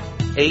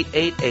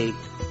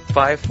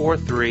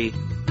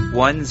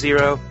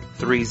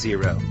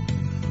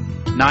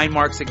 1-888-543-1030. 9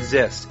 Marks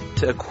exists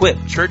to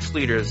equip church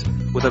leaders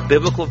with a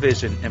biblical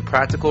vision and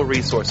practical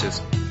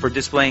resources for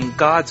displaying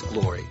God's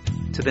glory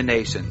to the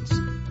nations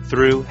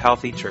through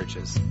healthy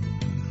churches.